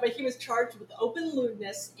 Well, yeah, but he was charged with open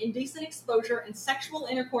lewdness, indecent exposure, and sexual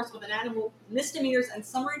intercourse with an animal, misdemeanors, and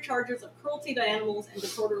summary charges of cruelty to animals and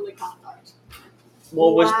disorderly conduct.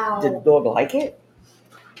 Well, did the dog like it?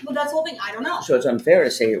 Well, that's the whole thing. I don't know. So it's unfair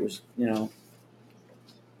to say it was, you know.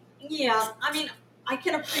 Yeah, I mean, I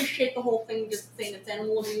can appreciate the whole thing, just saying it's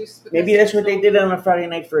animal abuse. Maybe that's what they did on a Friday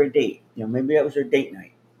night for a date. You know, maybe that was their date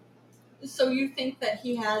night. So you think that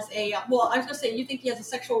he has well, I was going to say, you think he has a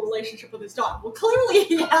sexual relationship with his dog. Well, clearly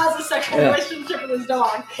he has a sexual relationship with his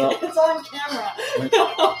dog. Well, it's on camera.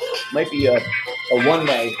 Might be a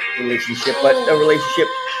one-way relationship, but a relationship...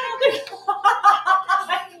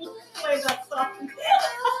 Play that song.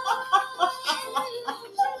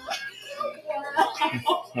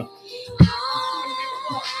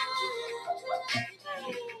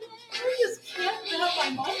 I just can't wrap my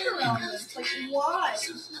mind around this. Like, why?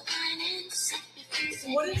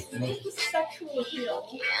 What is the sexual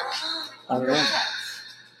appeal? I don't know.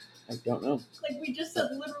 I don't know. Like we just said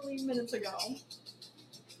literally minutes ago.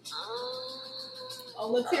 Oh,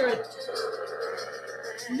 let's hear it.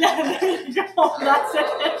 Yeah, there you go. That's it.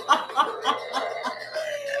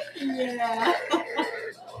 Yeah.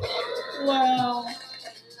 Wow.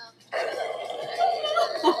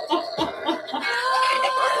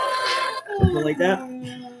 Something like that?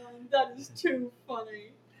 That is too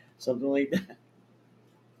funny. Something like that.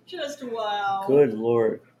 Just wow. Good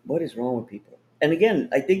Lord. What is wrong with people? And again,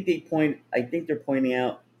 I think they're pointing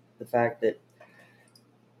out the fact that,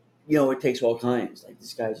 you know, it takes all kinds. Like,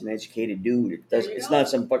 this guy's an educated dude. It's not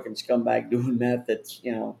some fucking scumbag doing that that's,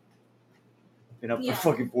 you know, been up for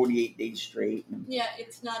fucking 48 days straight. Yeah,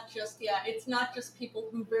 it's not just people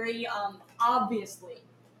who very obviously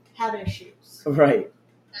have issues. Right.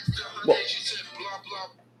 Well,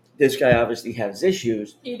 this guy obviously has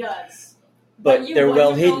issues. He does. But they're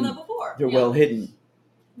well hidden. They're well hidden.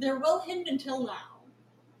 They're well hidden until now.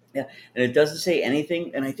 Yeah, and it doesn't say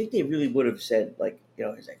anything. And I think they really would have said, like, you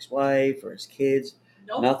know, his ex-wife or his kids.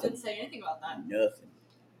 Nope, Nothing. didn't say anything about that. Nothing.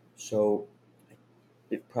 So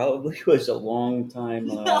it probably was a long time.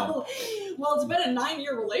 No. Well, it's been a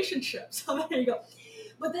 9-year relationship, so there you go.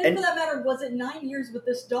 But then, for that matter, was it 9 years with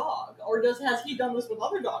this dog, or has he done this with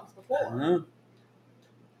other dogs before?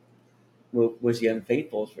 Well, was he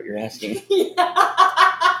unfaithful? Is what you're asking? Yeah.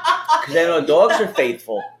 Because I know dogs are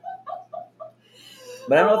faithful,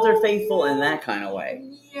 but I don't know if they're faithful in that kind of way.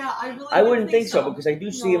 Yeah, I wouldn't think so because I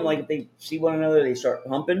do see them like if they see one another, they start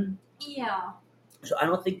humping. Yeah. So I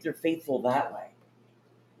don't think they're faithful that way.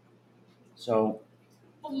 So.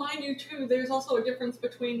 Well, mind you, too, there's also a difference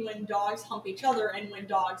between when dogs hump each other and when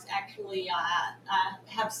dogs actually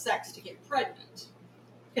have sex to get pregnant.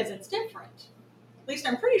 Because it's different. At least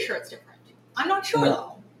I'm pretty sure it's different. I'm not sure,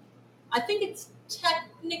 though. I think it's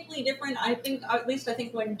technically different. I think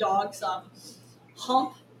when dogs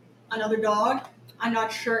hump another dog, I'm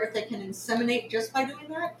not sure if they can inseminate just by doing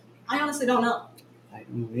that. I honestly don't know. I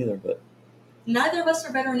don't know either, but. Neither of us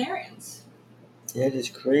are veterinarians. Yeah, it is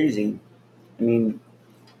crazy. I mean,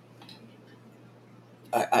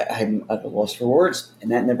 I'm at a loss for words,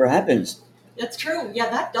 and that never happens. That's true. Yeah,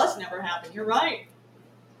 that does never happen. You're right.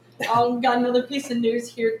 Got another piece of news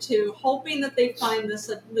here too. Hoping that they find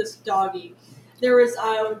this doggy. There was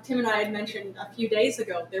Tim and I had mentioned a few days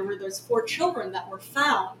ago. There were those 4 children that were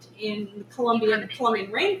found in the Colombian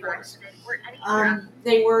rainforest.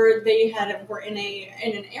 They were in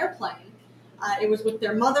an airplane. It was with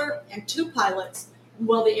their mother and 2 pilots.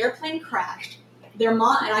 Well, the airplane crashed. Their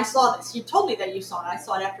mom, and I saw this. You told me that you saw it. I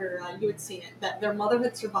saw it after you had seen it. That their mother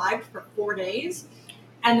had survived for 4 days,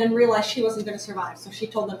 and then realized she wasn't going to survive. So she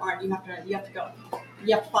told them, "All right, you have to go.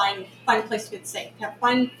 You have to find a place to get safe. You have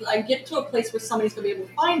to get to a place where somebody's going to be able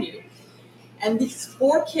to find you." And these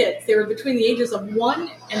 4 kids, they were between the ages of 1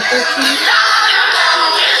 and 13.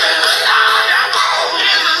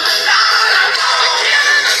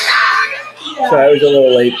 Yeah. Sorry, I was a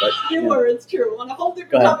little late, but you were. It's true. On a whole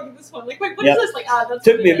different topic of this one. Like, wait, what is this? Like, that's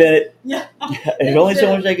took me a minute. Yeah. There's only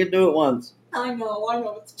so much I could do at once. I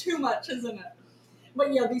know. It's too much, isn't it?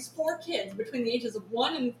 But yeah, these 4 kids between the ages of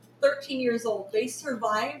 1 and 13 years old, they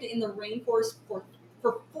survived in the rainforest for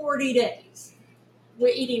 40 days.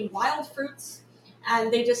 We're eating wild fruits,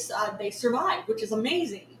 and they just they survived, which is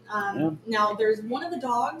amazing. Now, there's one of the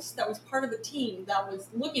dogs that was part of the team that was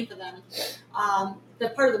looking for them,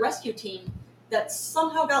 that part of the rescue team, that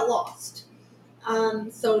somehow got lost.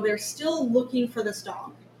 So they're still looking for this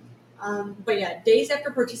dog. But yeah, days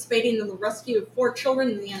after participating in the rescue of 4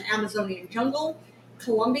 children in the Amazonian jungle,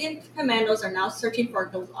 Colombian commandos are now searching for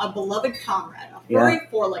a beloved comrade, a furry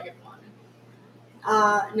 4-legged one.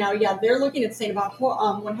 They're looking at saying about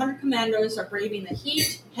 100 commandos are braving the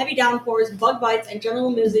heat, heavy downpours, bug bites, and general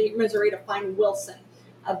misery to find Wilson,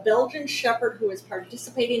 a Belgian shepherd who was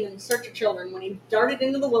participating in the search of children when he darted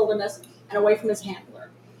into the wilderness and away from his handler.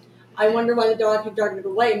 I wonder why the dog had darted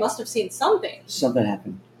away. Must have seen something. Something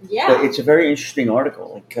happened. Yeah. But it's a very interesting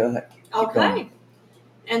article. Okay.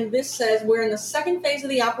 And this says, we're in the second phase of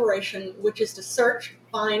the operation, which is to search,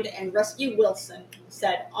 find, and rescue Wilson,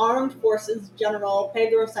 said Armed Forces General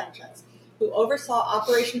Pedro Sanchez, who oversaw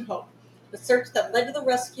Operation Hope, the search that led to the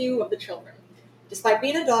rescue of the children. Despite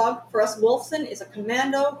being a dog, for us, Wilson is a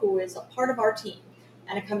commando who is a part of our team.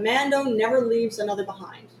 And a commando never leaves another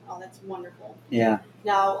behind. Oh, that's wonderful. Yeah.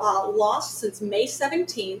 Now, lost since May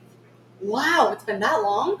 17th. Wow, it's been that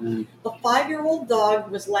long? Mm. The 5-year-old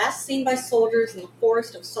dog was last seen by soldiers in the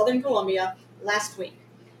forest of southern Colombia last week,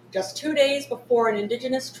 just 2 days before an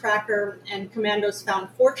indigenous tracker and commandos found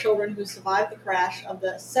 4 children who survived the crash of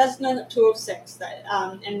the Cessna 206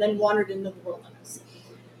 and then wandered into the wilderness.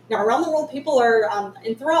 Now, around the world, people are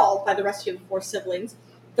enthralled by the rescue of the 4 siblings.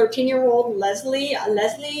 13-year-old Leslie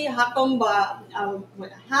Jacobomber.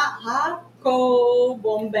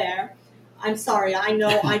 I'm sorry, I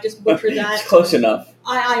know I just butchered that. It's close enough.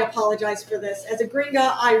 I apologize for this. As a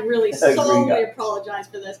gringa, I really solely apologize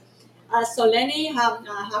for this. Soleni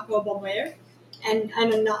Jacobomber and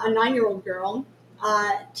a 9-year-old girl,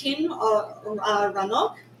 Tin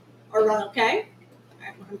Ranok, or Ranoke,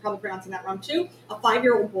 I'm probably pronouncing that wrong too, a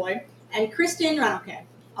 5-year-old boy, and Kristen Ranoke,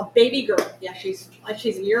 a baby girl. Yeah, she's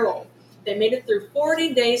a year old. They made it through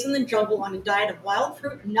 40 days in the jungle on a diet of wild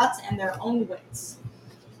fruit, nuts, and their own wits.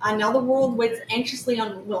 Now the world waits anxiously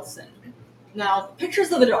on Wilson. Now,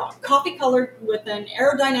 pictures of the dog, coffee-colored with an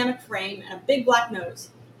aerodynamic frame and a big black nose,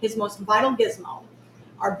 his most vital gizmo,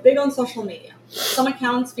 are big on social media. Some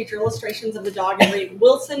accounts feature illustrations of the dog and read,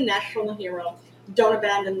 "Wilson, national hero, don't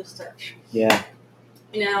abandon the search." Yeah.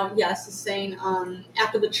 Now, yes, is saying,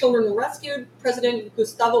 after the children were rescued, President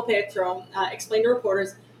Gustavo Petro explained to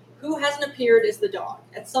reporters, "Who hasn't appeared is the dog.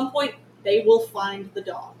 At some point, they will find the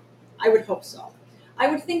dog. I would hope so. I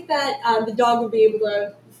would think that the dog would be able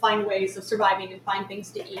to find ways of surviving and find things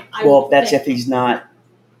to eat. That's if he's not,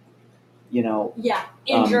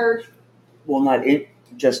 injured. Not it.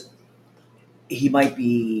 Just he might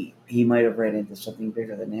have ran into something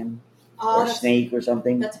bigger than him, or a snake or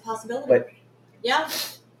something. That's a possibility. But yeah.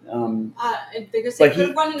 They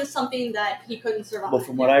could run into something that he couldn't survive. Well,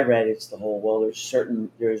 from what I read, it's the whole.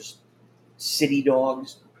 There's city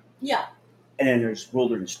dogs. Yeah. And then there's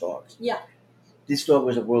wilderness dogs. Yeah. This dog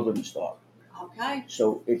was a wilderness dog. Okay.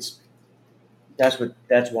 So that's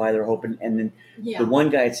why they're hoping. And then the one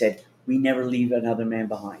guy had said, "We never leave another man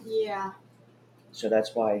behind." Yeah. So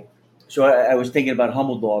that's why. So I was thinking about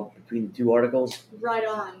Humble Dog between the two articles. Right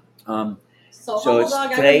on. So Humble Dog,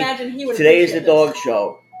 today, I imagine he would. Today is the dog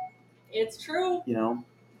show. It's true. Again.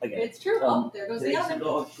 It's true. There goes the oven. Today's the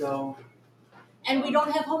dog show. And we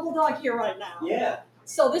don't have Humble Dog here right now. Yeah.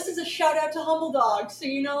 So this is a shout out to Humble Dog. So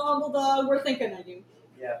Humble Dog, we're thinking of you.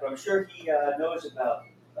 Yeah, but I'm sure he knows about.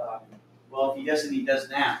 If he doesn't, he does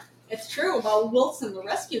now. It's true about Wilson, the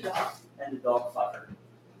rescue dog. And the dog fucker.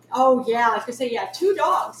 Oh yeah, I was gonna say 2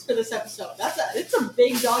 dogs for this episode. It's a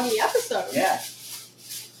big doggy episode. Yeah.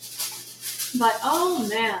 But oh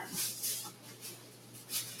man.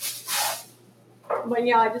 But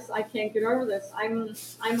I can't get over this. I'm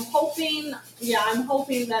hoping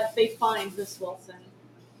that they find this Wilson.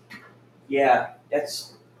 Yeah,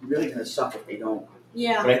 that's really gonna suck if they don't.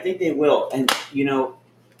 Yeah. But I think they will. And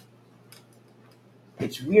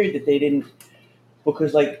it's weird that they didn't,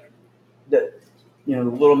 because the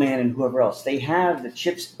little man and whoever else, they have the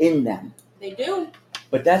chips in them. They do.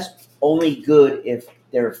 But that's only good if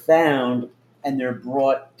they're found and they're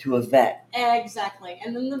brought to a vet. Exactly.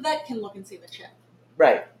 And then the vet can look and see the chip.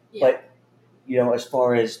 Right. Yeah. But, as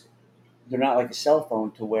far as they're not like a cell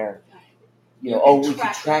phone to where, we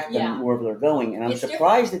can track them wherever they're going. And I'm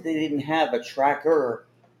surprised that they didn't have a tracker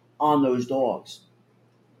on those dogs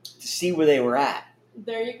to see where they were at.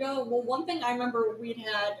 There you go. Well, one thing I remember we'd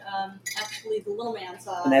had, actually, the little man's...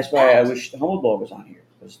 and that's why I wish the Humble Dog was on here.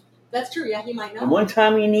 That's true. Yeah, he might know. The one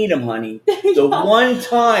time you need him, honey. The one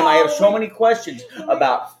time I have so many questions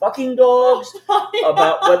about fucking dogs,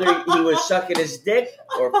 about whether he was sucking his dick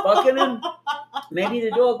or fucking him. Maybe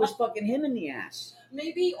the dog was fucking him in the ass.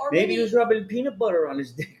 Maybe he was rubbing peanut butter on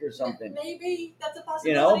his dick or something. Maybe that's a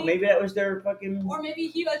possibility. Maybe that was their fucking. Or maybe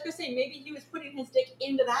he was putting his dick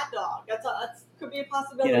into that dog. That's could be a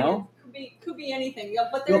possibility. Could be anything. Yeah,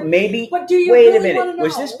 but maybe. But do you wait really a minute? want to know?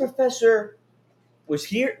 Was this professor? Was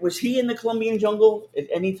he in the Colombian jungle at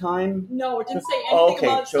any time? No, it didn't say anything okay,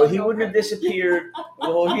 about so he wouldn't have disappeared.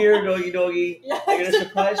 Oh, here, doggy. Yes. I got a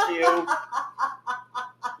surprise for you.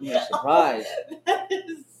 Yeah, surprise. That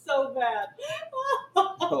is so bad.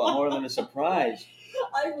 Well, more than a surprise.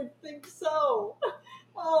 I would think so.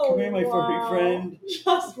 Oh, come here, my furry friend.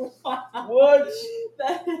 Just wow. What?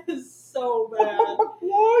 That is so bad.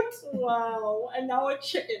 What? Wow. And now a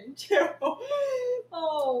chicken, too.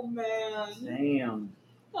 Oh, man. Damn.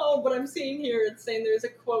 Oh, but I'm seeing here, it's saying there's a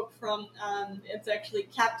quote from, it's actually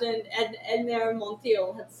Captain Edner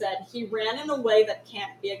Montiel had said, "He ran in a way that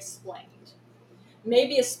can't be explained.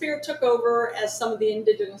 Maybe a spirit took over, as some of the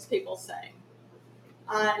indigenous people say."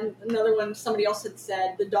 And another one, somebody else had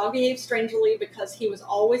said, "The dog behaved strangely because he was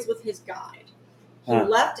always with his guide. He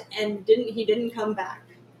left and didn't come back."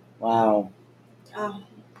 Wow.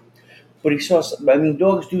 But he saw.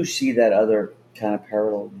 Dogs do see that other kind of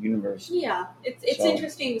parallel universe. Yeah, it's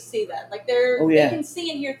interesting to see that. Like they can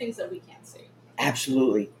see and hear things that we can't see.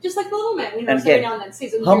 Absolutely. Just like the little man, we know every now and then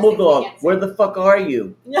sees and Humble Dog, where the fuck are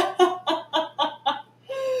you?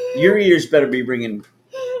 Your ears better be ringing.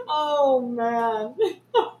 Oh man.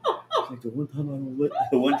 Like the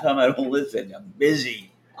one time I don't listen, I'm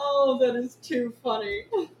busy. Oh, that is too funny.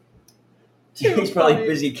 He's probably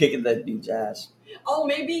busy kicking that dude's ass. Oh,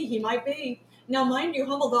 maybe he might be. Now, mind you,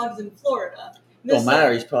 Humble Dog's in Florida. Don't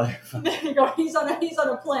matter. He's probably. There you go. He's on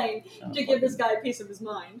a plane to give this guy a piece of his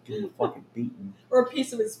mind. Give him a fucking beating. Or a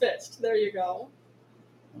piece of his fist. There you go.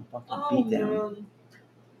 Beat down. Man.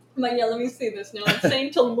 But yeah, let me see this now. It's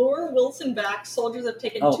saying to lure Wilson back, soldiers have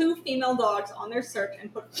taken 2 female dogs on their search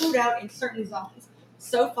and put food out in certain zones.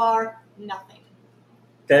 So far, nothing.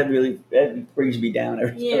 That brings me down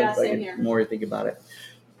every time. Same here. The more I think about it.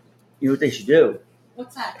 You know what they should do?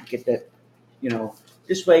 What's that? Get that,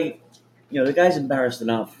 this way, the guy's embarrassed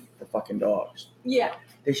enough for fucking dogs. Yeah.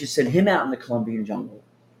 They should send him out in the Colombian jungle.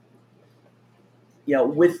 You know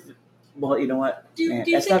what?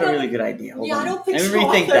 That's not a really good idea. Hold on. I don't think so. Let me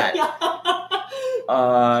rethink that.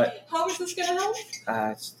 How is this going to help?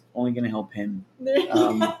 It's only going to help him.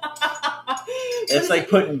 It's like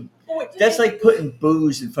putting That's like putting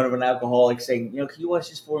booze in front of an alcoholic, saying, "Can you wash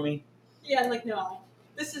this for me?" Yeah, like no,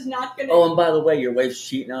 this is not gonna. Oh, and by the way, your wife's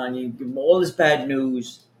cheating on you. Give them all this bad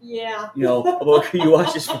news. Yeah. About can you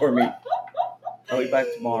wash this for me? I'll be back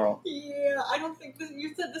tomorrow. Yeah, I don't think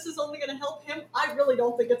you said this is only going to help him. I really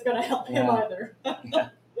don't think it's going to help him either. Yeah.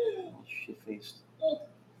 Shit faced. All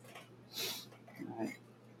right.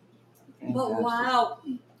 But wow.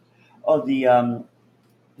 Oh, the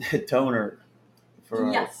toner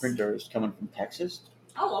for our printer is coming from Texas.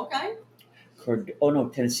 Oh, okay.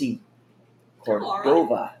 Tennessee. Cordova. Oh,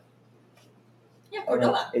 right. Yeah,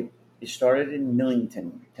 Cordova. It started in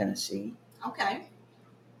Millington, Tennessee. Okay.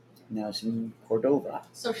 Now it's in Cordova.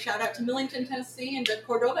 So shout out to Millington, Tennessee, and to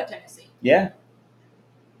Cordova, Tennessee. Yeah.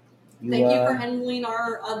 Thank you for handling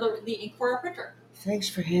the ink for our printer. Thanks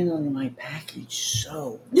for handling my package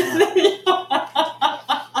so well.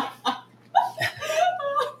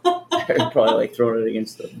 They're probably like throwing it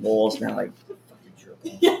against the walls now, like fucking jerk.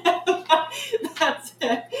 Yeah, that's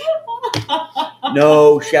it.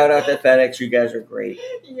 No, shout out to FedEx. You guys are great.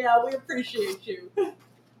 Yeah, we appreciate you.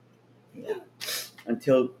 Yeah.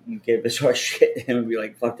 Until you give us our shit, and we'll be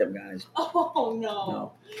like, fuck them guys. Oh,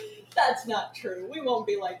 no. That's not true. We won't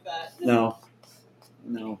be like that. No,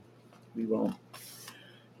 we won't.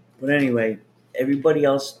 But anyway, everybody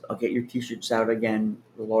else, I'll get your t-shirts out again,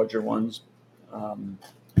 the larger ones.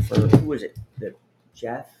 For, who was it?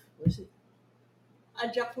 Jeff? Was it?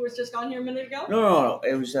 Jeff, who was just on here a minute ago? No.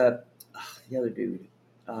 It was the other dude.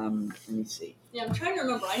 Let me see. Yeah, I'm trying to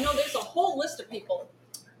remember. I know there's a whole list of people.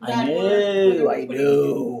 I know.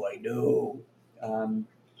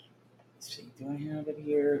 Let's see. Do I have it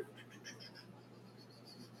here?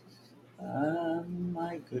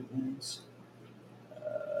 My goodness.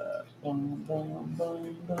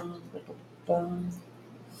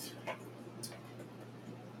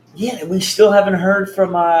 Yeah, we still haven't heard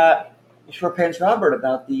from Short Pants Robert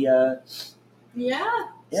about the. Yeah.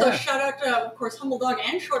 So shout out to, of course, Humble Dog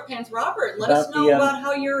and Short Pants Robert. Let us know about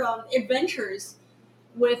how your adventures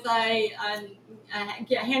with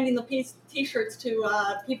handing the t-shirts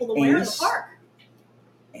to people to wear in the park.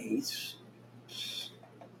 Ace.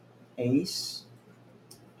 Let's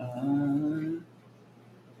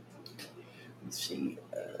see.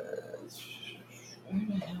 Where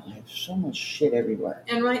the hell? I have so much shit everywhere.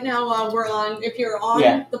 And right now we're on. If you're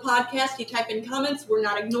on the podcast, you type in comments. We're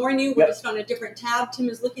not ignoring you. We're just on a different tab. Tim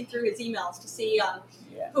is looking through his emails to see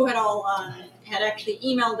who had had actually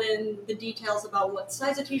emailed in the details about what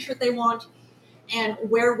size of t-shirt they want and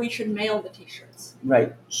where we should mail the t-shirts.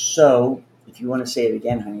 Right. So, if you want to say it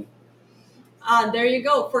again, honey. There you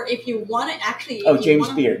go. For if you want to actually. Oh, James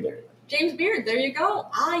Beard. There. James Beard. There you go.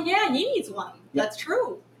 Yeah, he needs one. Yep. That's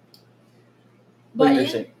true. But I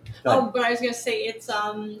was gonna say it's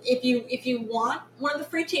if you want one of the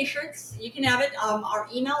free t-shirts, you can have it. Our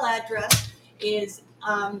email address is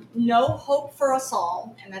No Hope for Us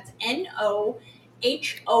All, and that's NOHOPE.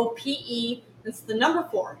 It's the number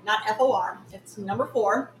 4, not FOR. It's number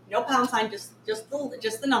 4, no pound sign, just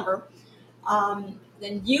the number. Then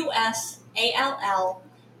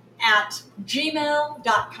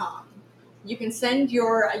USALL@gmail.com. You can send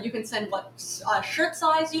what shirt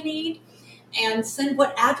size you need. And send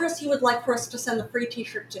what address you would like for us to send the free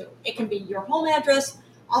t-shirt to. It can be your home address,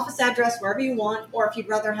 office address, wherever you want, or if you'd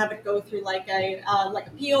rather have it go through like a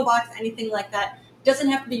P.O. box, anything like that. It doesn't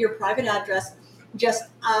have to be your private address. Just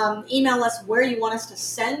email us where you want us to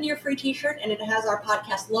send your free t-shirt, and it has our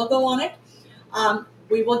podcast logo on it.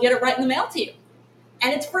 We will get it right in the mail to you.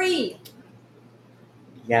 And it's free.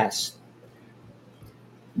 Yes.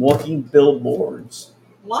 Walking billboards.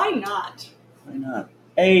 Why not?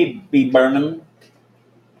 Hey, B. Burnham. I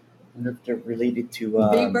wonder if they're related to...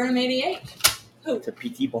 Big Burnham 88. Who? To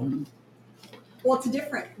P.T. Barnum. Well, it's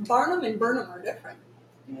different. Barnum and Burnham are different.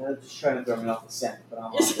 Yeah, they're just trying to throw me off the scent. But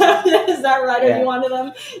I'm Is that right? Yeah. Are you onto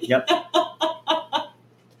them? Yep.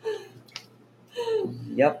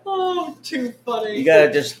 Yep. Oh, too funny. You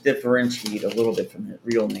gotta just differentiate a little bit from the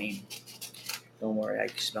real name. Don't worry, I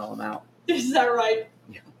can smell them out. Is that right?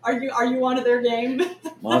 Yeah. Are you onto their game?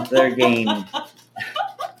 I'm onto their game.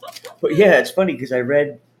 But yeah, it's funny because I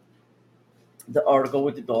read the article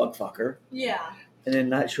with the dog fucker. Yeah. And then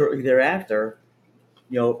not shortly thereafter,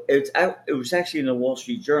 it was actually in the Wall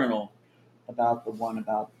Street Journal about the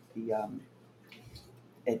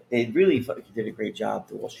they really did a great job,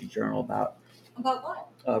 the Wall Street Journal, about what?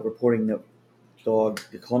 Reporting the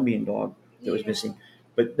Colombian dog that was missing.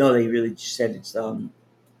 But no, they really said it's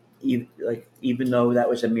even though that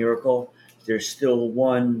was a miracle, there's still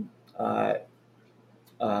one a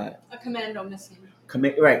commando missing.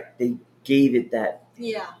 Right. They gave it that.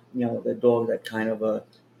 Yeah. The dog that kind of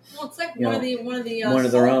Well, it's like You one know, of the one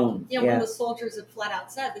of their own. Yeah, one of the soldiers that flat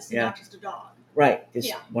out said, "This is not just a dog." Right. This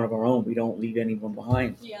Yeah. one of our own. We don't leave anyone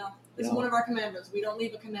behind. Yeah. This is one of our commandos. We don't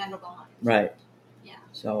leave a commando behind. Right. Yeah.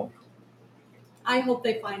 So. I hope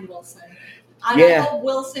they find Wilson. I hope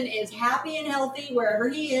Wilson is happy and healthy wherever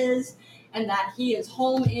he is, and that he is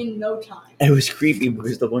home in no time. It was creepy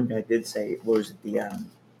because the one guy did say, "Was it the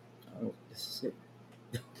oh, this is it.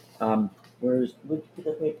 Where's the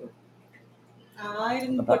paper?" I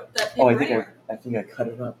didn't put that paper anywhere. I think I cut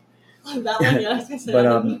it up. That one, yeah. I was gonna say.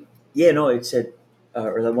 But yeah, no, it said,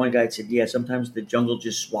 or the one guy said, yeah, sometimes the jungle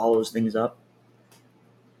just swallows things up.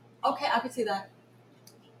 Okay, I could see that.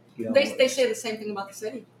 You know, they say the same thing about the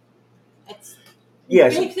city. It's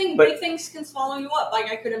big things can swallow you up. Like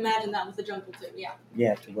I could imagine that with the jungle too. Yeah.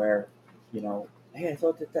 Yeah, to where, hey, I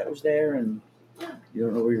thought that was there, and you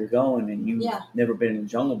don't know where you're going, and you've never been in the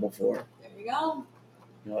jungle before. There you go.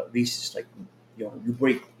 At least it's like,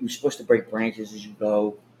 you're supposed to break branches as you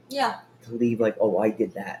go. Yeah. To leave like, oh, I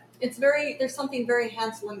did that. There's something very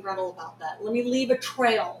Hansel and Gretel about that. Let me leave a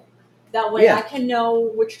trail. That way I can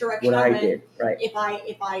know which direction I'm in. What I did, right. If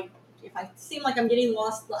I seem like I'm getting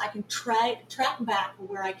lost, I can track back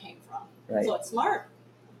where I came from. Right. So it's smart.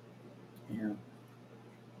 Yeah.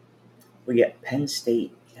 Well, yeah, Penn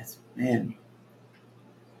State. Man.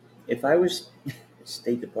 If I was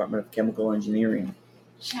State Department of Chemical Engineering.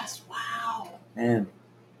 Just wow. Man.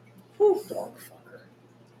 Whew. Dog fucker.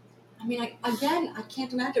 I mean, I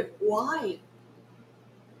can't imagine why.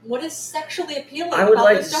 What is sexually appealing I would about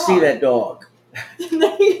like this to dog? see that dog.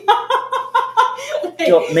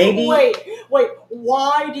 Wait.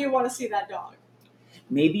 Why do you want to see that dog?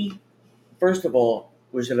 Maybe, first of all,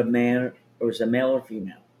 was it a man or was it a male or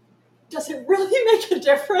female? Does it really make a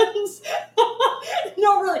difference?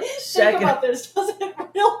 No, really. Think about this. Does it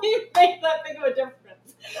really make that big of a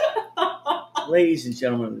difference? Ladies and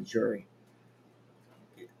gentlemen of the jury,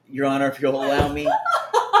 Your Honor, if you'll allow me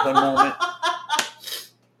 1 moment.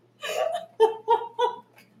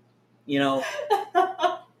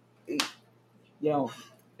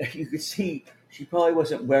 You could see she probably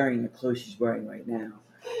wasn't wearing the clothes she's wearing right now.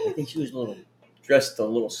 I think she was dressed a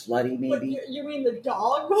little slutty, maybe. You mean the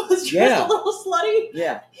dog was dressed a little slutty?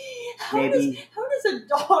 Yeah. How does a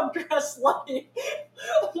dog dress slutty?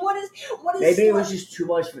 What is maybe it was just too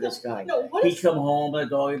much for this guy. No, he'd come home and the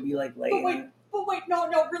dog would be like laying. But wait, no,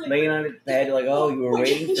 really. Laying on his bed like, oh, you were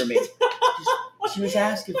waiting for me. She was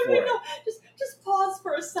asking for it. No, just pause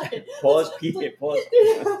for a second. Pause.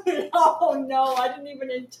 Oh no, I didn't even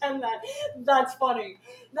intend that. That's funny.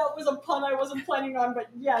 That was a pun I wasn't planning on, but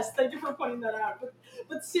yes, thank you for pointing that out.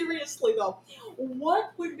 But seriously though,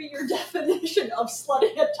 what would be your definition of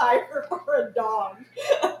slutty attire for a dog?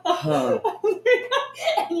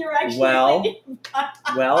 And you're actually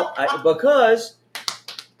because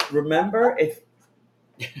remember,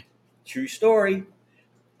 true story,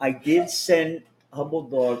 I did send Humble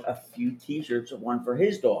Dog a few T-shirts, one for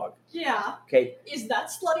his dog. Yeah. Okay. Is that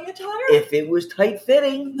slutty attire? If it was tight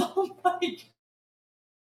fitting. Oh my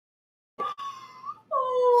God.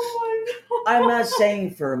 Oh my God. I'm not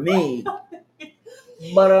saying for me,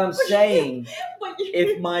 but I'm saying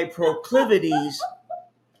if my proclivities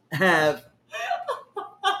have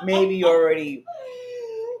maybe already,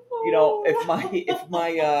 if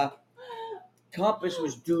my compass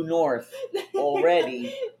was due north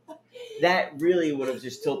already, that really would have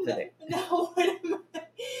just tilted it. No, wait a minute.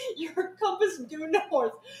 Your compass due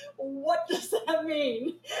north. What does that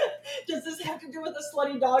mean? Does this have to do with the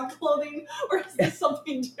slutty dog clothing, or is this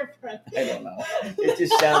something different? I don't know. It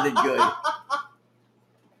just sounded good.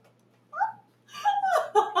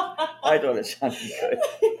 I thought it sounded good.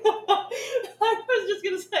 I was just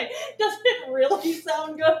going to say, does it really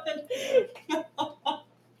sound good?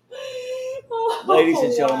 Ladies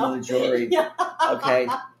and gentlemen of the jury, okay,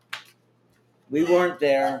 we weren't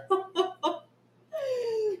there.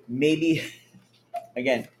 Maybe,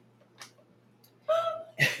 again,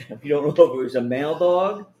 we don't know if it was a male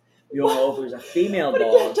dog. We don't know if it was a female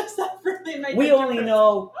dog. Does that really make we only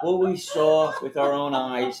know what we saw with our own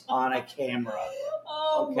eyes on a camera.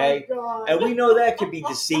 Okay? My God. And we know that could be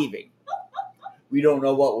deceiving. We don't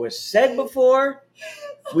know what was said before.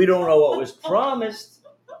 We don't know what was promised.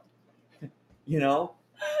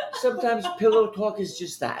 Sometimes pillow talk is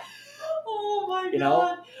just that. Oh my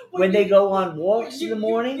God. When they go on walks in the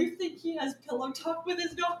morning. You think he has pillow talk with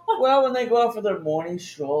his dog? Well, when they go out for their morning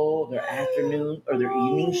stroll, their afternoon or their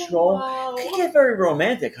evening stroll, wow. They get very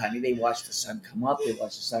romantic, honey. They watch the sun come up, they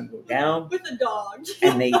watch the sun go down. With the dog.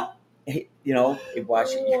 And they, it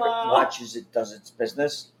watches it does its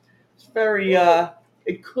business. It's very,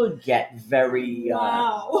 it could get very,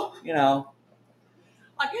 wow.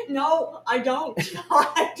 No, I don't.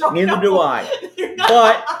 I don't Neither know. do I.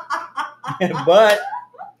 But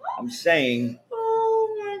I'm saying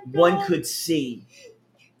Oh my God. one could see.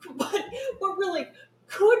 But really,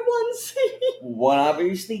 could one see? One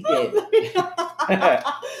obviously did.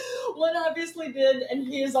 One obviously did, and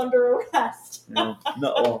he is under arrest. No.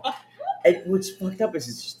 And what's fucked up is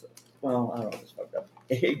it's just, well, I don't know what's fucked up.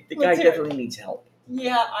 The guy Let's hear it. definitely needs help.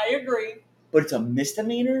 Yeah, I agree. But it's a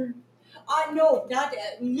misdemeanor? No, not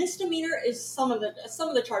misdemeanor is some of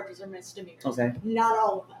the charges are misdemeanors. Okay. Not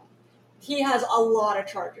all of them. He has a lot of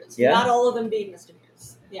charges. Yeah? Not all of them being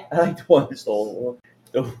misdemeanors. Yeah. I like the one that's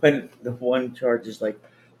the one charge is like,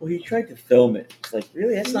 well, he tried to film it. It's like,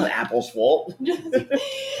 really? That's not Apple's fault.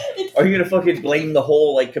 Are you gonna fucking blame the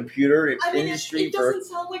whole like computer industry it doesn't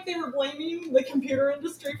sound like they were blaming the computer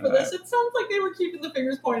industry for this. It sounds like they were keeping the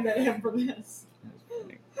fingers pointed at him for this.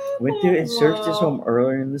 Went there and searched his home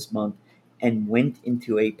earlier in this month and went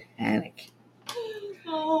into a panic.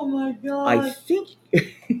 Oh my God. I think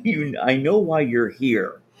I know why you're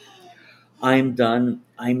here. I'm done.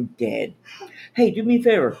 I'm dead. Hey, do me a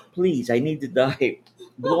favor, please. I need to die.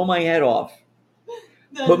 Blow my head off.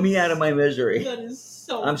 Put me out of my misery. That is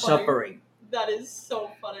so I'm funny. suffering. That is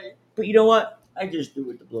so funny. But you know what? I just do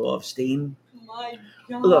it to blow off steam. My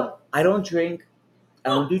God. Look, I don't drink. I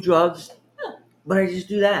don't do drugs. But I just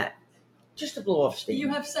do that. Just to blow off steam. You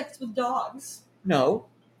have sex with dogs. No.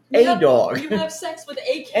 Dog. You have sex with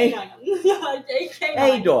a canine. A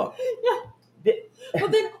canine. A dog. Yeah.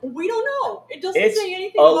 But then we don't know. It doesn't say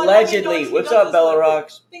anything allegedly. about What's up,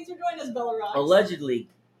 Bella-Rox? Thanks for joining us, Bella-Rox. Allegedly,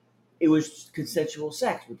 it was consensual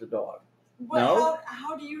sex with the dog. But No?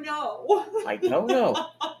 How do you know? I don't know.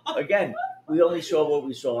 Again, we only saw what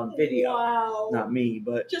we saw on video. Wow. Not me,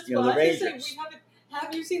 but Just the Rangers.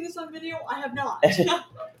 Have you seen this on video? I have not.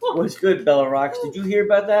 What's good, Bella-Rox? Did you hear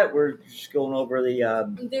about that? We're just going over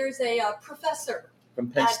the... There's a professor from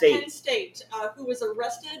Penn at State. Penn State who was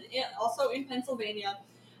arrested also in Pennsylvania.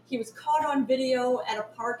 He was caught on video at a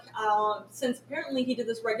park since apparently he did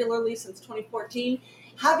this regularly since 2014,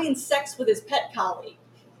 having sex with his pet collie.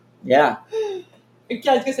 Yeah. I was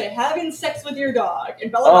going to say, having sex with your dog. And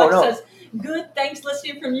Bella-Rox says, good, thanks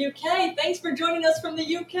listening from UK. Thanks for joining us from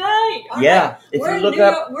the UK. All yeah. right.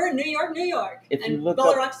 We're in New York, New York. And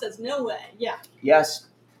Bella-Rox says, no way. Yeah. Yes.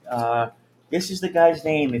 This is the guy's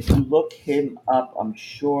name. If you look him up, I'm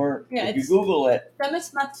sure. Yeah, if you Google it.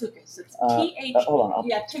 Themis Matsoukas. It's T-H. Hold on.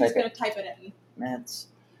 Tim's going to type it in.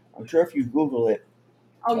 I'm sure if you Google it.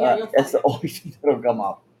 Oh, yeah. You'll that's the only thing that'll come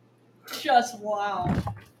up. Just wow.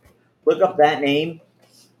 Look up that name,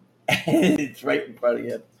 and it's right in front of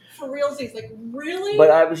you. For realsies, like, really? But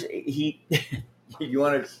you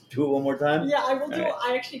want to do it one more time? Yeah, I will do it. Right.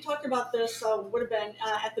 I actually talked about this, would have been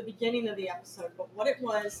at the beginning of the episode, but what it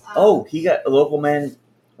was... he got a local man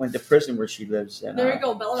went to prison where she lives. And, there you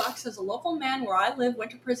go. Bella-Rox says, a local man where I live went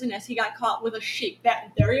to prison as he got caught with a sheep.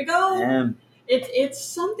 There you go. It's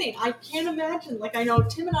something. I can't imagine. Like, I know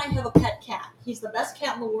Tim and I have a pet cat. He's the best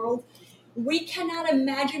cat in the world. We cannot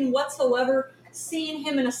imagine whatsoever seeing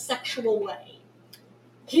him in a sexual way.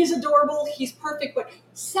 He's adorable. He's perfect. But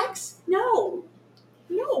sex? No.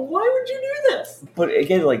 No. Why would you do this? But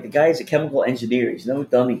again, like the guy's a chemical engineer. He's no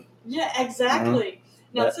dummy. Yeah, exactly.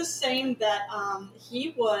 Now, it's just saying that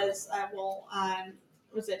he was,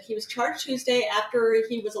 he was charged Tuesday after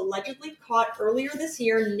he was allegedly caught earlier this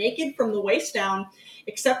year naked from the waist down,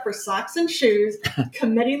 except for socks and shoes,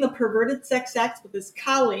 committing the perverted sex acts with his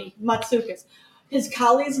collie, Matsoukas. His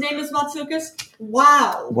collie's name is Matsoukas?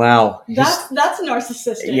 Wow. That's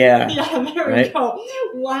narcissistic. Yeah. Yeah, there we go.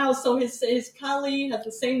 Wow, so his collie has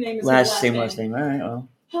the same name as his last name. Last name. All right, well.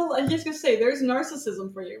 Hell, I'm just going to say, there's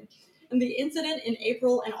narcissism for you. And the incident in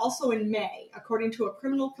April and also in May, according to a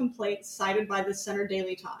criminal complaint cited by the Center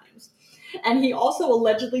Daily Times. And he also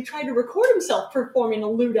allegedly tried to record himself performing a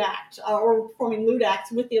lewd act, or performing lewd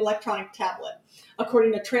acts with the electronic tablet,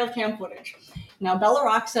 according to trail cam footage. Now,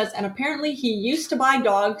 Bella-Rox says, and apparently he used to buy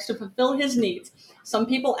dogs to fulfill his needs. Some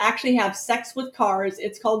people actually have sex with cars.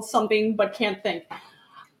 It's called something, but can't think.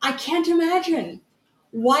 I can't imagine.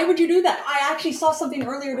 Why would you do that? I actually saw something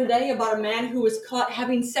earlier today about a man who was caught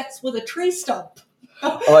having sex with a tree stump.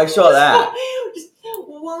 Oh, I saw that.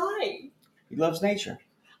 Why? He loves nature.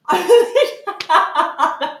 That's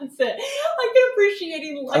it. I can appreciate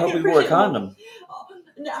him. I hope he wore a condom.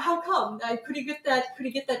 How come? Could he get that? Could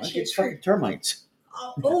he get that? It's fucking termites.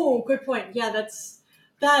 Oh, good point. Yeah, that's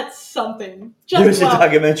something. There's a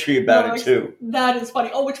documentary about it too. That is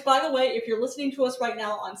funny. Oh, which, by the way, if you're listening to us right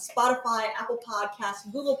now on Spotify, Apple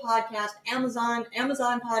Podcasts, Google Podcasts, Amazon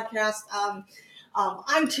Podcasts,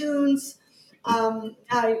 iTunes,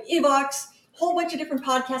 Evox, whole bunch of different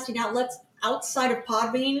podcasting outlets outside of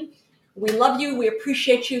Podbean. We love you. We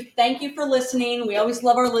appreciate you. Thank you for listening. We always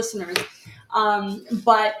love our listeners.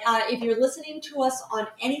 But if you're listening to us on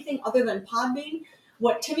anything other than Podbean,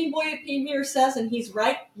 what Timmyboy here says, and he's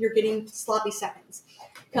right, you're getting sloppy seconds.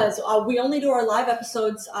 Because we only do our live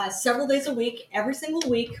episodes several days a week, every single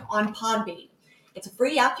week on Podbean. It's a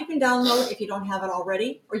free app you can download if you don't have it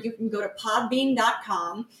already, or you can go to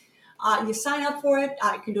podbean.com. You sign up for it.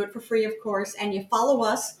 You can do it for free, of course, and you follow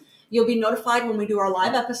us. You'll be notified when we do our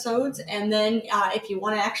live episodes. And then if you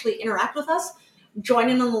want to actually interact with us, join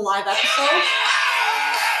in on the live episode.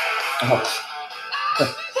 Oh.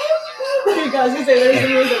 There you go. I was going to say, there's the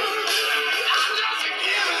music.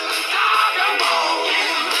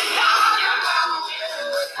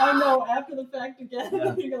 I know, after the fact again.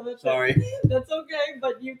 Yeah. You know, Sorry. That's okay,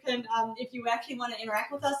 but you can, if you actually want to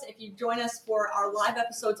interact with us, if you join us for our live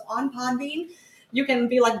episodes on Podbean, you can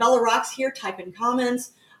be like Bella-Rox here, type in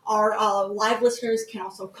comments. Our live listeners can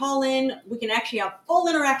also call in. We can actually have full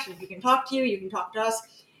interaction. We can talk to you. You can talk to us.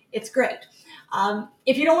 It's great.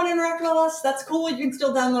 If you don't want to interact with us, that's cool. You can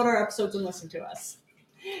still download our episodes and listen to us.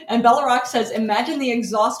 And Bella-Rox says, imagine the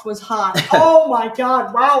exhaust was hot. Oh, my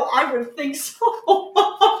God. Wow, I would think so.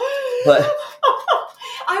 But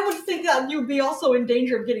I would think that you'd be also in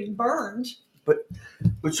danger of getting burned. But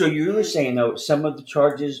so you were saying, though, some of the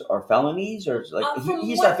charges are felonies? Or like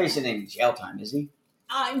he's not facing any jail time, is he?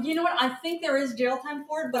 You know what? I think there is jail time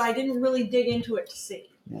for it, but I didn't really dig into it to see.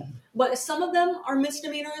 Yeah. But some of them are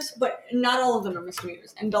misdemeanors, but not all of them are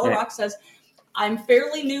misdemeanors. And Bella-Rox says, I'm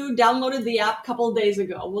fairly new, downloaded the app a couple of days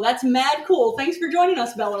ago. Well, that's mad cool. Thanks for joining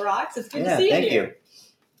us, Bella-Rox. It's good to see you here. Thank you.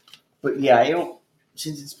 But yeah, I don't,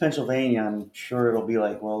 since it's Pennsylvania, I'm sure it'll be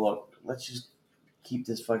like, well, look, let's just keep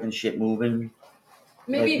this fucking shit moving.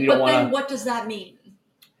 Maybe, like, but then what does that mean?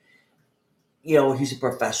 You know, he's a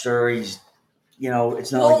professor. He's, you know,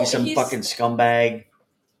 it's not like he's some fucking scumbag.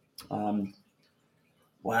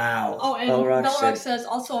 Wow. Oh, and Bella-Rox says,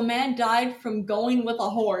 also a man died from going with a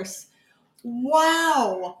horse.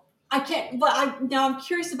 Wow. I can't, but now I'm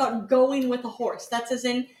curious about going with a horse. That's as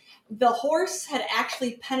in the horse had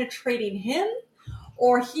actually penetrated him,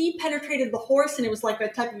 or he penetrated the horse and it was like a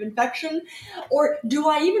type of infection, or do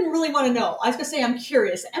I even really want to know? I was going to say I'm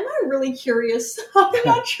curious. Am I really curious? I'm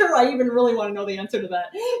not sure I even really want to know the answer to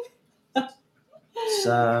that.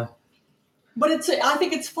 But I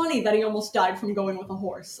think it's funny that he almost died from going with a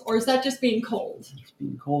horse. Or is that just being cold? It's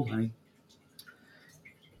being cold, honey.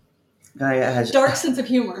 Guy has dark sense of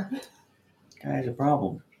humor. Guy has a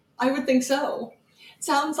problem. I would think so.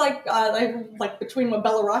 Sounds like between what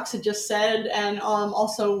Bella-Rox had just said and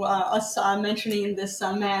also us mentioning this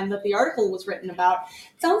man that the article was written about.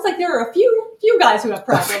 Sounds like there are a few guys who have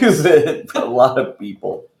problems. A lot of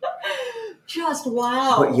people. Just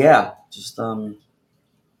wow. But yeah, just you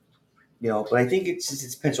know. But I think since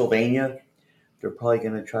it's Pennsylvania, they're probably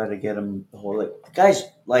gonna try to get him the whole the guy's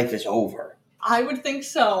life is over. I would think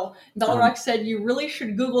so. Bella-Rox said you really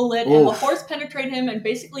should Google it. And the horse penetrated him and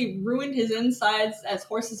basically ruined his insides, as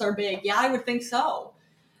horses are big. Yeah, I would think so.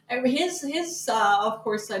 His of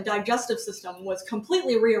course, digestive system was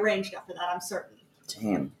completely rearranged after that, I'm certain.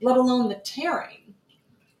 Damn. Let alone the tearing.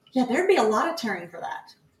 Yeah, there'd be a lot of tearing for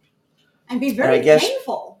that. And be very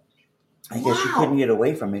painful. I guess you couldn't get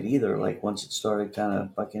away from it either. Like, once it started kind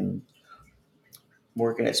of fucking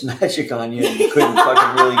working its magic on you, and you couldn't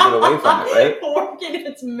fucking really get away from it, right? Working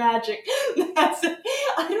its magic. That's it.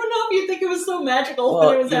 I don't know if you think it was so magical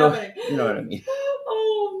when it was happening. You know what I mean.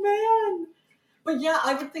 Oh, man. But yeah,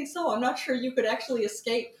 I would think so. I'm not sure you could actually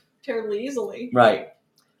escape terribly easily. Right.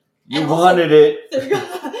 You wanted it.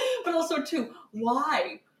 But also, too,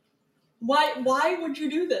 why? Why would you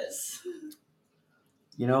do this?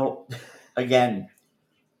 You know, again,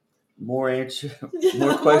 more questions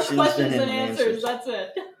than answers. That's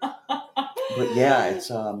it. But yeah,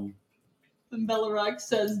 it's And Bella-Rox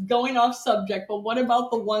says, going off subject, but what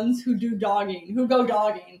about the ones who go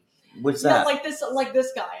dogging? What's that? Like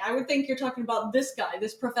this guy. I would think you're talking about this guy,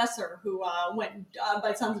 this professor who went,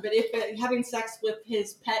 by the sounds of it, if having sex with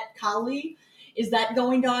his pet collie, is that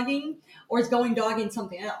going dogging, or is going dogging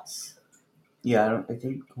something else? Yeah, I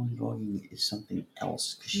think going dogging is something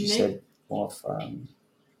else, because she said off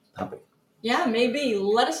topic. Yeah, maybe.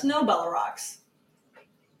 Let us know, Bella-Rox.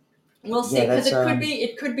 We'll see, because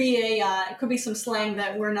it could be some slang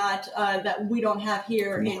that we're not that we don't have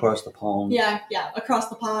here across the pond. Yeah, across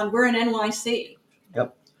the pond. We're in NYC.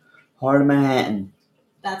 Yep, heart of Manhattan.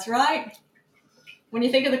 That's right. When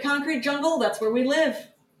you think of the concrete jungle, that's where we live.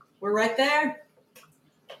 We're right there.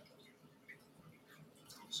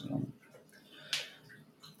 So,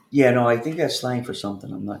 yeah, no, I think that's slang for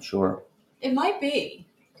something. I'm not sure. It might be.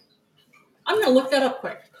 I'm going to look that up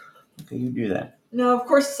quick. Okay, you do that. No, of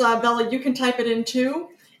course, Bella, you can type it in too.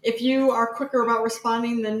 If you are quicker about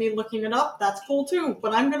responding than me looking it up, that's cool too.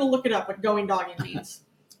 But I'm going to look it up what going dogging means.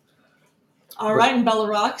 All right, and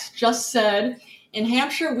Bella-Rox just said, in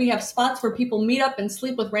Hampshire, we have spots where people meet up and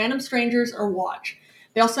sleep with random strangers or watch.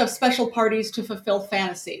 They also have special parties to fulfill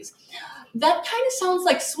fantasies. That kind of sounds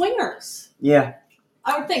like swingers. Yeah.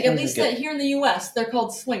 I would think, at least that here in the U.S., they're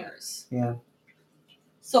called swingers. Yeah.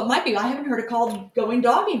 So it might be. I haven't heard it called going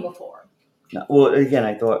dogging before. No, well, again,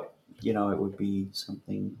 I thought, it would be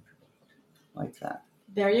something like that.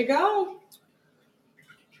 There you go.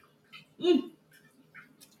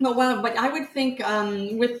 But wow, but I would think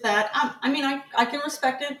with that, I can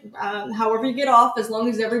respect it. However you get off, as long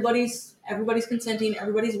as everybody's consenting,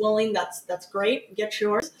 everybody's willing, that's great. Get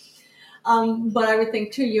yours. But I would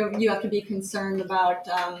think too, you have to be concerned about.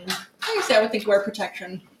 Like I say, I would think wear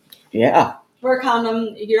protection. Yeah. Wear a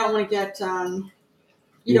condom. You don't want to get.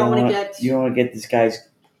 You don't want to get this guy's,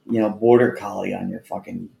 border collie on your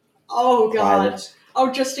fucking. Oh God. Privates. Oh,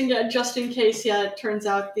 just in case, yeah, it turns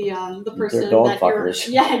out the person They're dog that fuckers.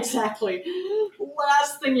 Yeah, exactly.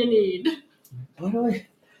 Last thing you need. Why do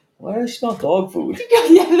I smell dog food?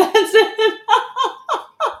 Yeah, that's it.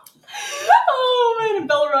 Oh man, and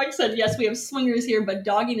Bella-Rox said, yes, we have swingers here, but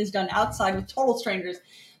dogging is done outside with total strangers.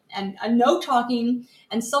 And no talking,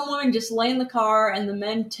 and some women just lay in the car and the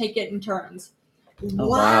men take it in turns. Oh,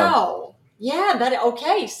 wow. Yeah,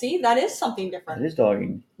 okay, see, that is something different. It is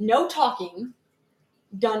dogging. No talking.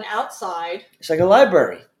 Done outside. It's like a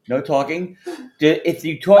library. No talking. If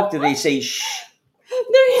you talk, do they say shh?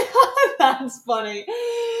 That's funny.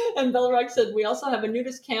 And Bella-Rox said, we also have a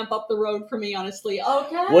nudist camp up the road for me, honestly.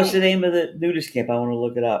 Okay. What's the name of the nudist camp? I want to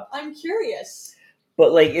look it up. I'm curious.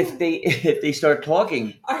 But like, if they start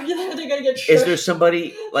talking, are they going to get? Is there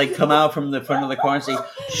somebody like come out from the front of the car and say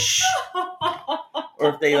shh? Or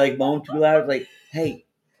if they like moan too loud, like, hey,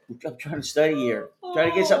 I'm trying to study here, trying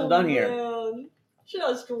to get something done here. Man.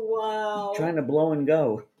 Just wow. I'm trying to blow and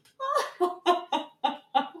go.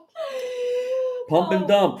 Pump and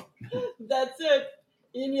dump. That's it.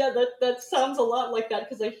 And yeah, that sounds a lot like that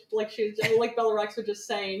because like Bella-Rox was just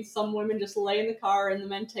saying, some women just lay in the car and the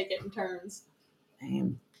men take it in turns.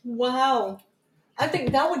 Damn. Wow. I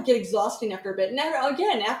think that would get exhausting after a bit. And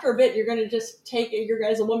after a bit, you're going to just take it.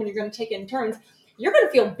 As a woman, you're going to take it in turns. You're going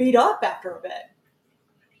to feel beat up after a bit.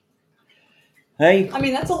 Hey. I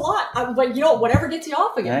mean, that's a lot. But whatever gets you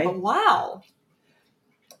off again. Hey. But wow.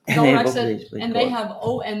 And they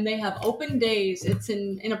have open days. It's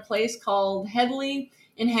in a place called Headley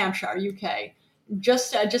in Hampshire, UK.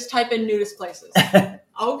 Just type in nudist places.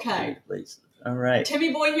 Okay. All right.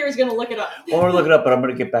 Timmyboy here is going to look it up. I want to look it up, but I'm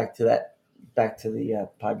going to get back to the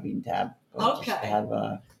Podbean tab. Okay.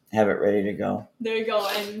 Just have it ready to go. There you go,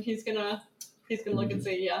 and he's gonna look and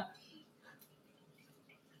see. Yeah.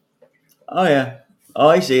 Oh yeah. Oh,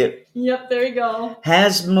 I see it. Yep. There you go.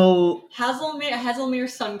 Hazelmere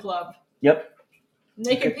Sun Club. Yep.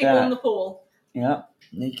 Naked people in the pool. Yep.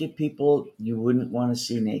 Naked people you wouldn't want to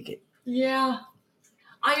see naked. Yeah.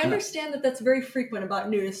 I understand that that's very frequent about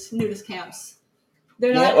nudist camps.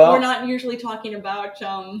 They're not. We're not usually talking about.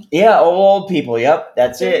 Old people. Yep,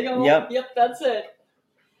 that's it. Yep, that's it.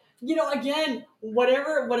 Again,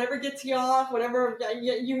 whatever gets you off, whatever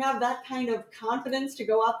you have that kind of confidence to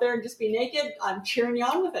go out there and just be naked. I'm cheering you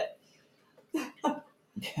on with it. Yeah.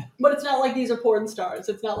 But it's not like these are porn stars.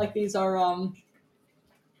 It's not like these are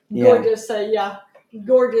gorgeous.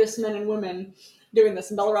 Gorgeous men and women doing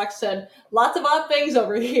this. And Bella-Rox said, lots of odd things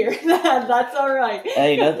over here. That's all right.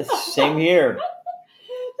 Hey, same here.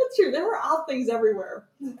 That's true. There are odd things everywhere.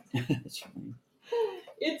 That's funny.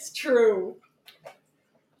 It's true.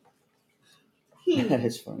 That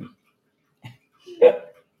is funny.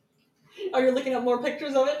 Are you looking at more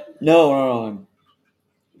pictures of it? No. I'm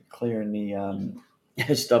clearing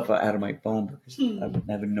the stuff out of my phone because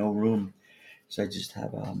I have no room. So I just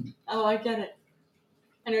have... Oh, I get it.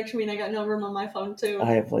 I know what you mean. I got no room on my phone, too.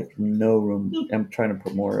 I have, no room. I'm trying to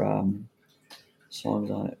put more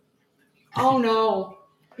songs on it. Oh, no.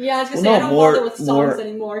 Yeah, I was going to say, I don't bother with songs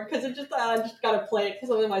anymore because I just got to play it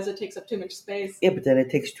because otherwise it takes up too much space. Yeah, but then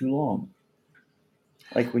it takes too long.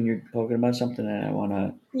 Like when you're talking about something and I want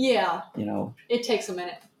to... Yeah. It takes a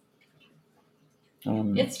minute.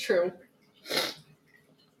 It's true.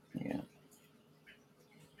 Yeah.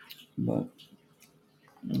 But...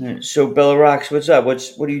 So Bella-Rox, what's up?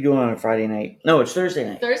 What are you doing on a Friday night? No, it's Thursday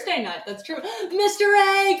night. Thursday night, that's true. Mr.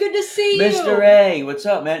 A, good to see you. Mr. A, what's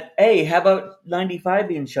up, man? Hey, how about 95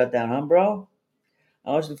 being shut down, huh, bro?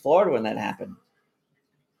 I was in Florida when that happened.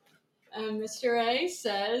 Mr. A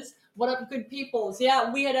says, What up, good peoples?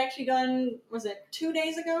 Yeah, we had actually done, was it 2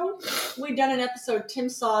 days ago? We'd done an episode. Tim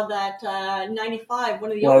saw that 95, one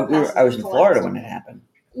of the overpasses. I was in Florida when it happened.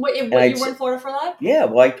 Wait, you were in Florida for that? Yeah,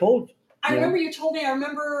 well, I told you. I remember you told me. I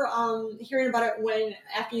remember hearing about it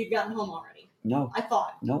after you'd gotten home already. No. I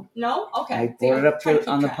thought. No. No? Okay. I brought it up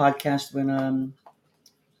on the podcast when...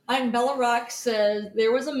 And Bella-Rox says,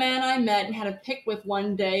 there was a man I met and had a pic with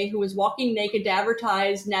one day who was walking naked to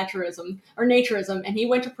advertise naturism, and he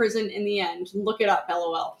went to prison in the end. Look it up,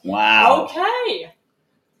 LOL. Wow. Okay.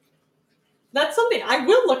 That's something. I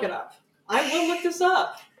will look it up. I will look this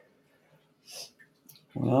up.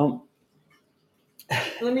 Well.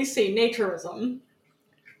 Let me see. Naturism.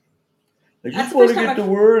 I just want to get the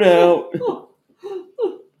word out.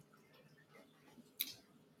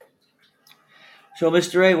 So,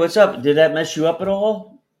 Mr. A, what's up? Did that mess you up at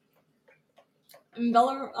all? And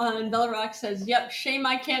Bella-Rox says, yep, shame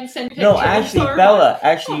I can't send pictures. No, actually, Bella,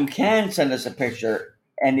 you can send us a picture.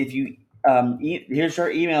 And if you, here's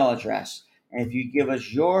our email address. And if you give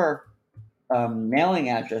us your mailing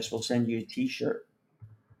address, we'll send you a t-shirt.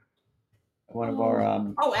 One of our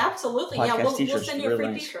absolutely. Yeah, we'll send you a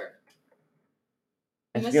free t-shirt.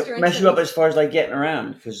 Mess you up as far as like getting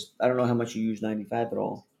around, because I don't know how much you use 95 at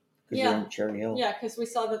all. Because you're in Cherry Hill. Yeah, because we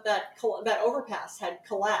saw that overpass had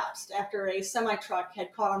collapsed after a semi-truck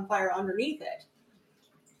had caught on fire underneath it.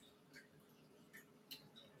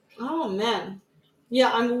 Oh, man. Yeah,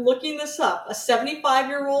 I'm looking this up. A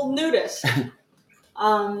 75-year-old nudist.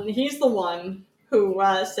 He's the one who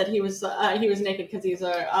said he was naked because he's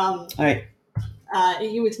all right.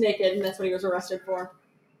 He was naked, and that's what he was arrested for.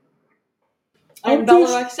 And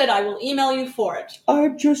Bella-Rox said, I will email you for it.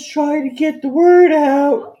 I'm just trying to get the word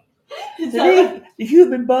out. The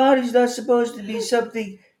human body's not supposed to be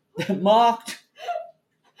something mocked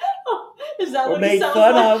or made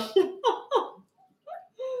fun of.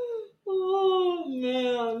 Oh,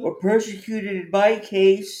 man. Or persecuted in my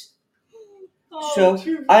case. So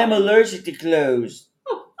I'm allergic to clothes.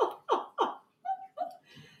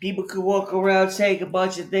 People could walk around saying a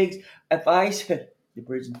bunch of things. If I said the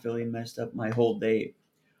prison filling messed up my whole day.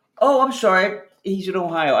 Oh, I'm sorry. He's in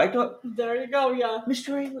Ohio. I thought. There you go. Yeah.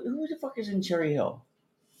 Mr. A, who the fuck is in Cherry Hill?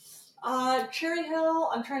 Cherry Hill.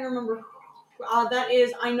 I'm trying to remember. That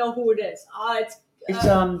is. I know who it is.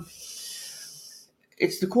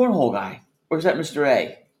 It's the cornhole guy, or is that Mr.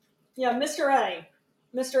 A? Yeah, Mr. A.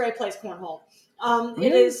 Mr. A plays cornhole. Really?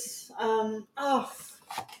 It is.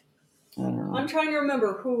 I don't know. I'm trying to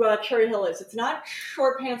remember who Cherry Hill is. It's not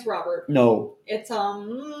Short Pants Robert. No. It's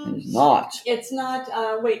It's not. It's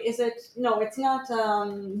not. Wait, is it? No, it's not.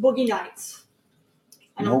 Boogie Nights.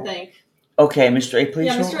 I don't think. Okay, Mr. A plays.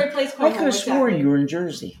 Yeah, Mr. A plays cornhole. I could have sworn you were in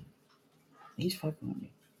Jersey. He's fucking with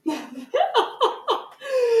me.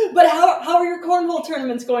 But how are your cornhole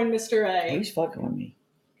tournaments going, Mr. A? He's fucking with me.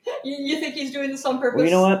 You think he's doing this on purpose? Well,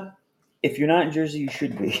 you know what? If you're not in Jersey, you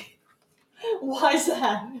should be. Why is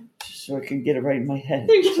that? Just so I can get it right in my head.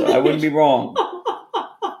 So I wouldn't be wrong.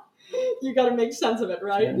 You got to make sense of it,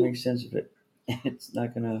 right? You got to make sense of it. It's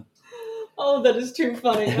not going to... Oh, that is too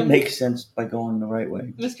funny. It makes sense by going the right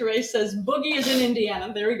way. Mr. A says, Boogie is in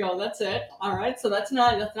Indiana. There we go. That's it. All right. So that's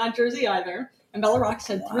not Jersey either. And Bella-Rox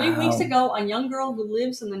said, 3 weeks ago, a young girl who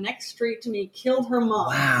lives in the next street to me killed her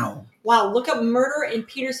mom. Wow. Look up murder in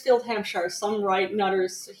Petersfield, Hampshire. Some right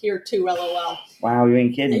nutters here too, LOL. Wow, you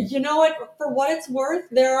ain't kidding. You know what? For what it's worth,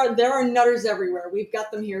 there are nutters everywhere. We've got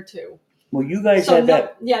them here too. Well, you guys had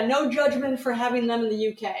that. Yeah, no judgment for having them in the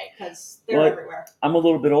UK because they're everywhere. I'm a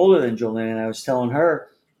little bit older than Jolene, and I was telling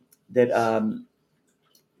her that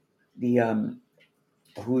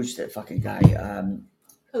who's that fucking guy?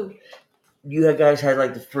 Who? You guys had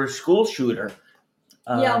like the first school shooter.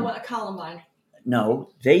 Columbine. No,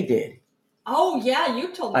 they did. Oh yeah,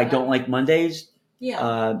 you told me. I Don't Like Mondays.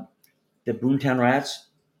 Yeah. The Boomtown Rats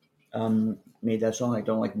made that song. I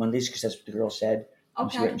Don't Like Mondays because that's what the girl said. Okay.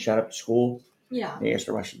 She was getting shot up at school. Yeah. They asked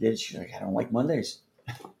her why she did. She's like, I don't like Mondays.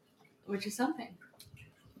 Which is something.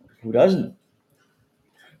 Who doesn't?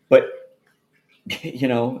 But you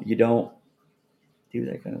don't do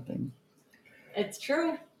that kind of thing. It's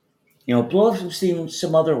true. Blow off some steam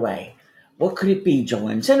some other way. What could it be,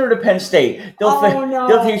 Jolene? Send her to Penn State. They'll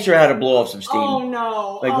teach her how to blow off some steam. Oh,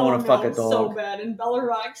 no. Like going to fuck a dog. So bad. And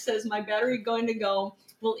Bella-Rox says, my battery going to go.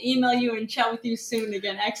 We'll email you and chat with you soon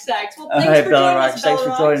again. XX. Well, thanks for Bella-Rox. Thanks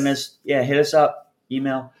for joining us. us. Yeah, hit us up.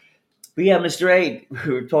 Email. But yeah, Mr. A,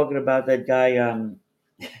 we were talking about that guy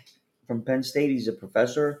from Penn State. He's a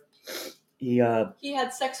professor. He had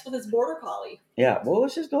sex with his border collie. Yeah. What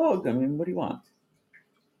was his dog? I mean, what do you want?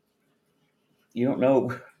 You don't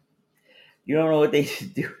know. You don't know what they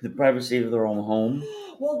do with the privacy of their own home.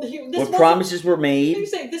 Well, What promises were made. You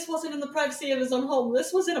say this wasn't in the privacy of his own home.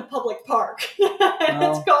 This was in a public park.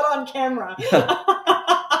 It's caught on camera.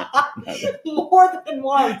 More than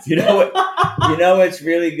once. You know what's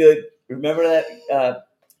really good? Remember that?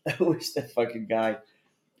 Who was that fucking guy?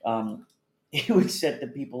 He would set the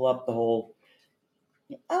people up the whole.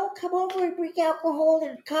 Oh, come over and bring alcohol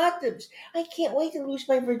and condoms. I can't wait to lose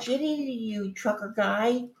my virginity to you, trucker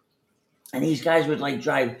guy. And these guys would like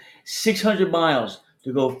drive 600 miles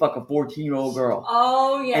to go fuck a 14-year-old girl.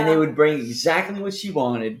 Oh, yeah. And they would bring exactly what she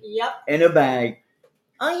wanted. Yep. In a bag.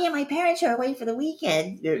 Oh, yeah, my parents are away for the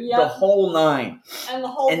weekend. Yep. The whole nine.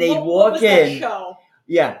 And they'd walk in. That show?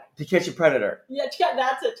 Yeah, To Catch a Predator. Yeah,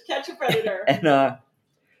 that's it. To Catch a Predator.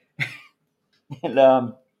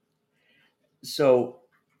 So,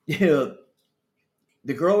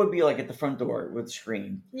 the girl would be like at the front door with the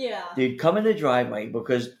screen. Yeah. They'd come in the driveway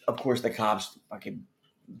because, of course, the cops fucking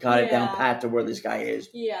got it down pat to where this guy is.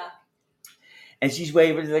 Yeah. And she's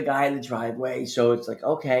waving to the guy in the driveway, so it's like,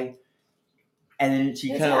 okay. And then she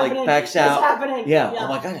kind of like backs out. It's happening. Yeah. Oh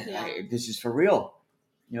my God, this is for real.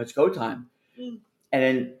 It's go time. And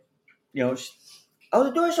then,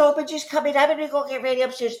 the door's open. Just come in. I'm gonna go get ready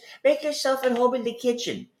upstairs. Make yourself at home in the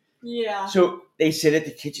kitchen. Yeah. So they sit at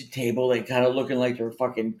the kitchen table. They kind of looking like they're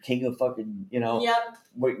fucking king of fucking, Yep.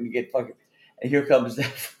 waiting to get fucking. And here comes that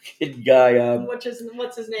fucking guy. What's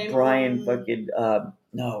his name? Brian fucking.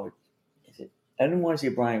 No, is it? I didn't want to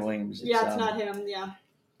say Brian Williams. It's not him. Yeah.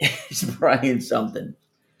 It's Brian something.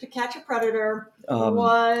 To Catch a Predator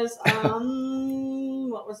was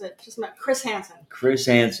what was it? Just met Chris Hansen. Chris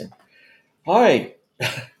Hansen. All right.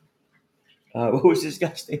 What was this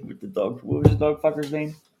guy's name with the dog? What was the dog fucker's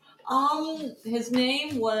name? His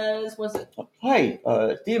name was it? Hi,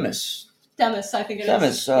 Demas. Demis, I think it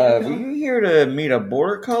Demis, is. were you here to meet a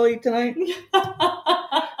border collie tonight?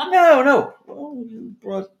 No. Well, you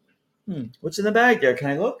brought. What's in the bag there? Can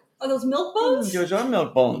I look? Are those milk bones? Those are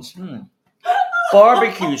milk bones.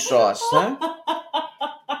 Barbecue sauce, huh?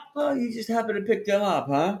 Oh, you just happened to pick them up,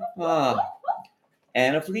 huh?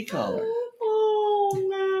 And a flea collar. Oh,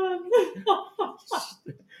 man.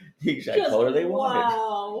 The exact color they wanted.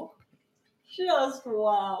 Wow. Just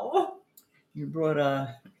wow. You brought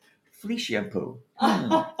flea shampoo.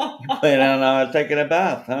 You plan on taking a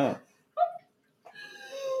bath, huh?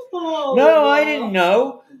 Oh, no, I didn't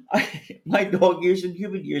know. My dog years and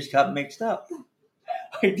human years got mixed up.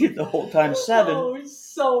 I did the whole time 7. Oh,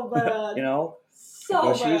 so bad. So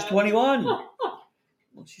bad. She was 21.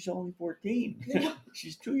 Well, she's only 14.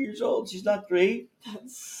 She's 2 years old. She's not 3.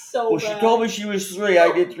 That's so bad. She told me she was 3.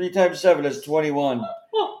 I did 3 times 7. That's 21.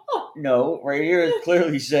 No, right here it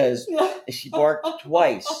clearly says she barked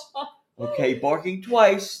twice. Okay, barking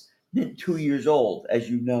twice meant 2 years old, as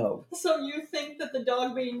you know. So you think that the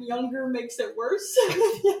dog being younger makes it worse?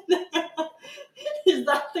 Is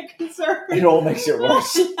that the concern? It all makes it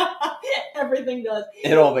worse. Everything does.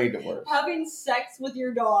 It all made it worse. Having sex with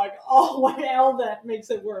your dog, all that makes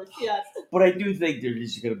it worse, yes. But I do think they're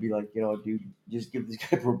just going to be like, dude, just give this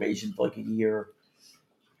guy probation for like a year.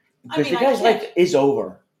 Because the guy's life is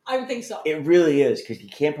over. I would think so. It really is, because he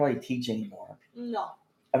can't probably teach anymore. No.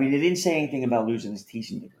 I mean, they didn't say anything about losing his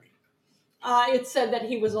teaching degree. It said that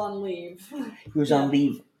he was on leave. He was on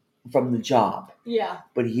leave from the job. Yeah.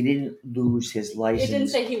 But he didn't lose his license. It didn't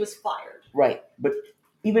say he was fired. Right. But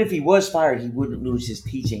even if he was fired, he wouldn't lose his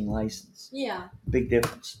teaching license. Yeah. Big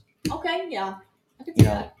difference. Okay, yeah. I can see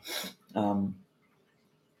that.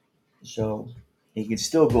 So he can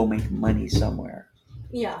still go make money somewhere.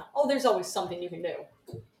 Yeah. Oh, there's always something you can do.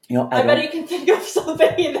 I bet he can think of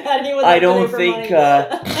something that he would. I don't think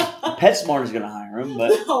PetSmart is going to hire him, but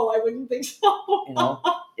no, I wouldn't think so.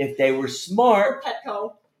 If they were smart, or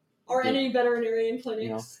Petco, or any veterinarian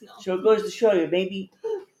clinics. No. So it goes to show you, maybe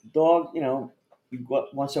dog. You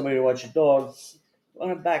want somebody to watch your dog,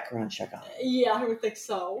 on a background check on it. Yeah, I would think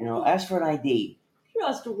so. Ask for an ID.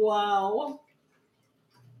 Just wow.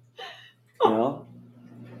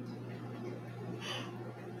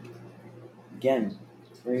 Again.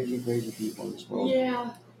 Crazy people in this world.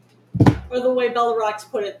 Yeah. Or the way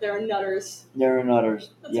Bella-Rox put it, they're nutters. They're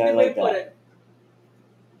nutters. That's a good way to put it.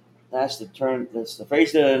 That's the term. That's the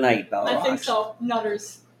phrase of the night, Bella-Rox. I think so.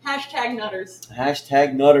 Nutters. #nutters.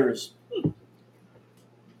 #nutters.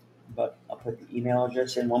 But I'll put the email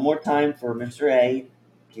address in one more time for Mr. A, in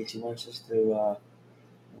case he wants us to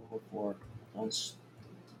look for us.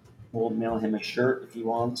 We'll mail him a shirt if he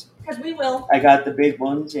wants. Because we will. I got the big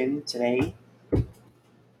ones in today.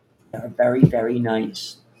 They're very, very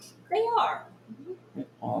nice. They are. They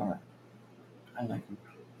are. I like them.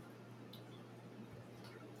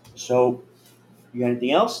 So, You got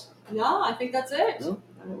anything else? No, I think that's it. No? All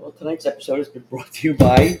right, well, tonight's episode has been brought to you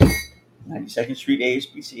by 92nd Street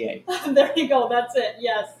ASPCA. There you go. That's it.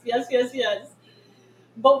 Yes.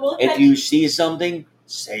 But we'll If you see something,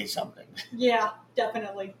 say something. Yeah,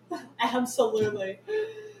 definitely. Absolutely.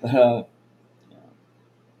 Yeah.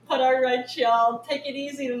 But all right, y'all. Take it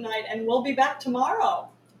easy tonight, and we'll be back tomorrow.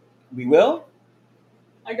 We will?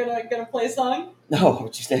 Are you gonna play a song? No, I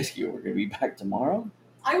was just asking you. We're going to be back tomorrow?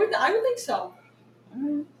 I would think so. All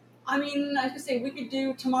right. I mean, I could say we could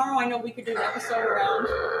do tomorrow. I know we could do an episode around.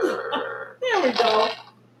 There we go.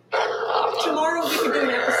 Tomorrow we could do an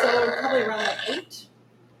episode probably around like 8.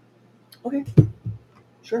 Okay.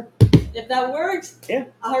 Sure. If that works. Yeah.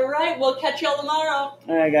 All right. We'll catch y'all tomorrow.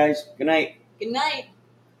 All right, guys. Good night. Good night.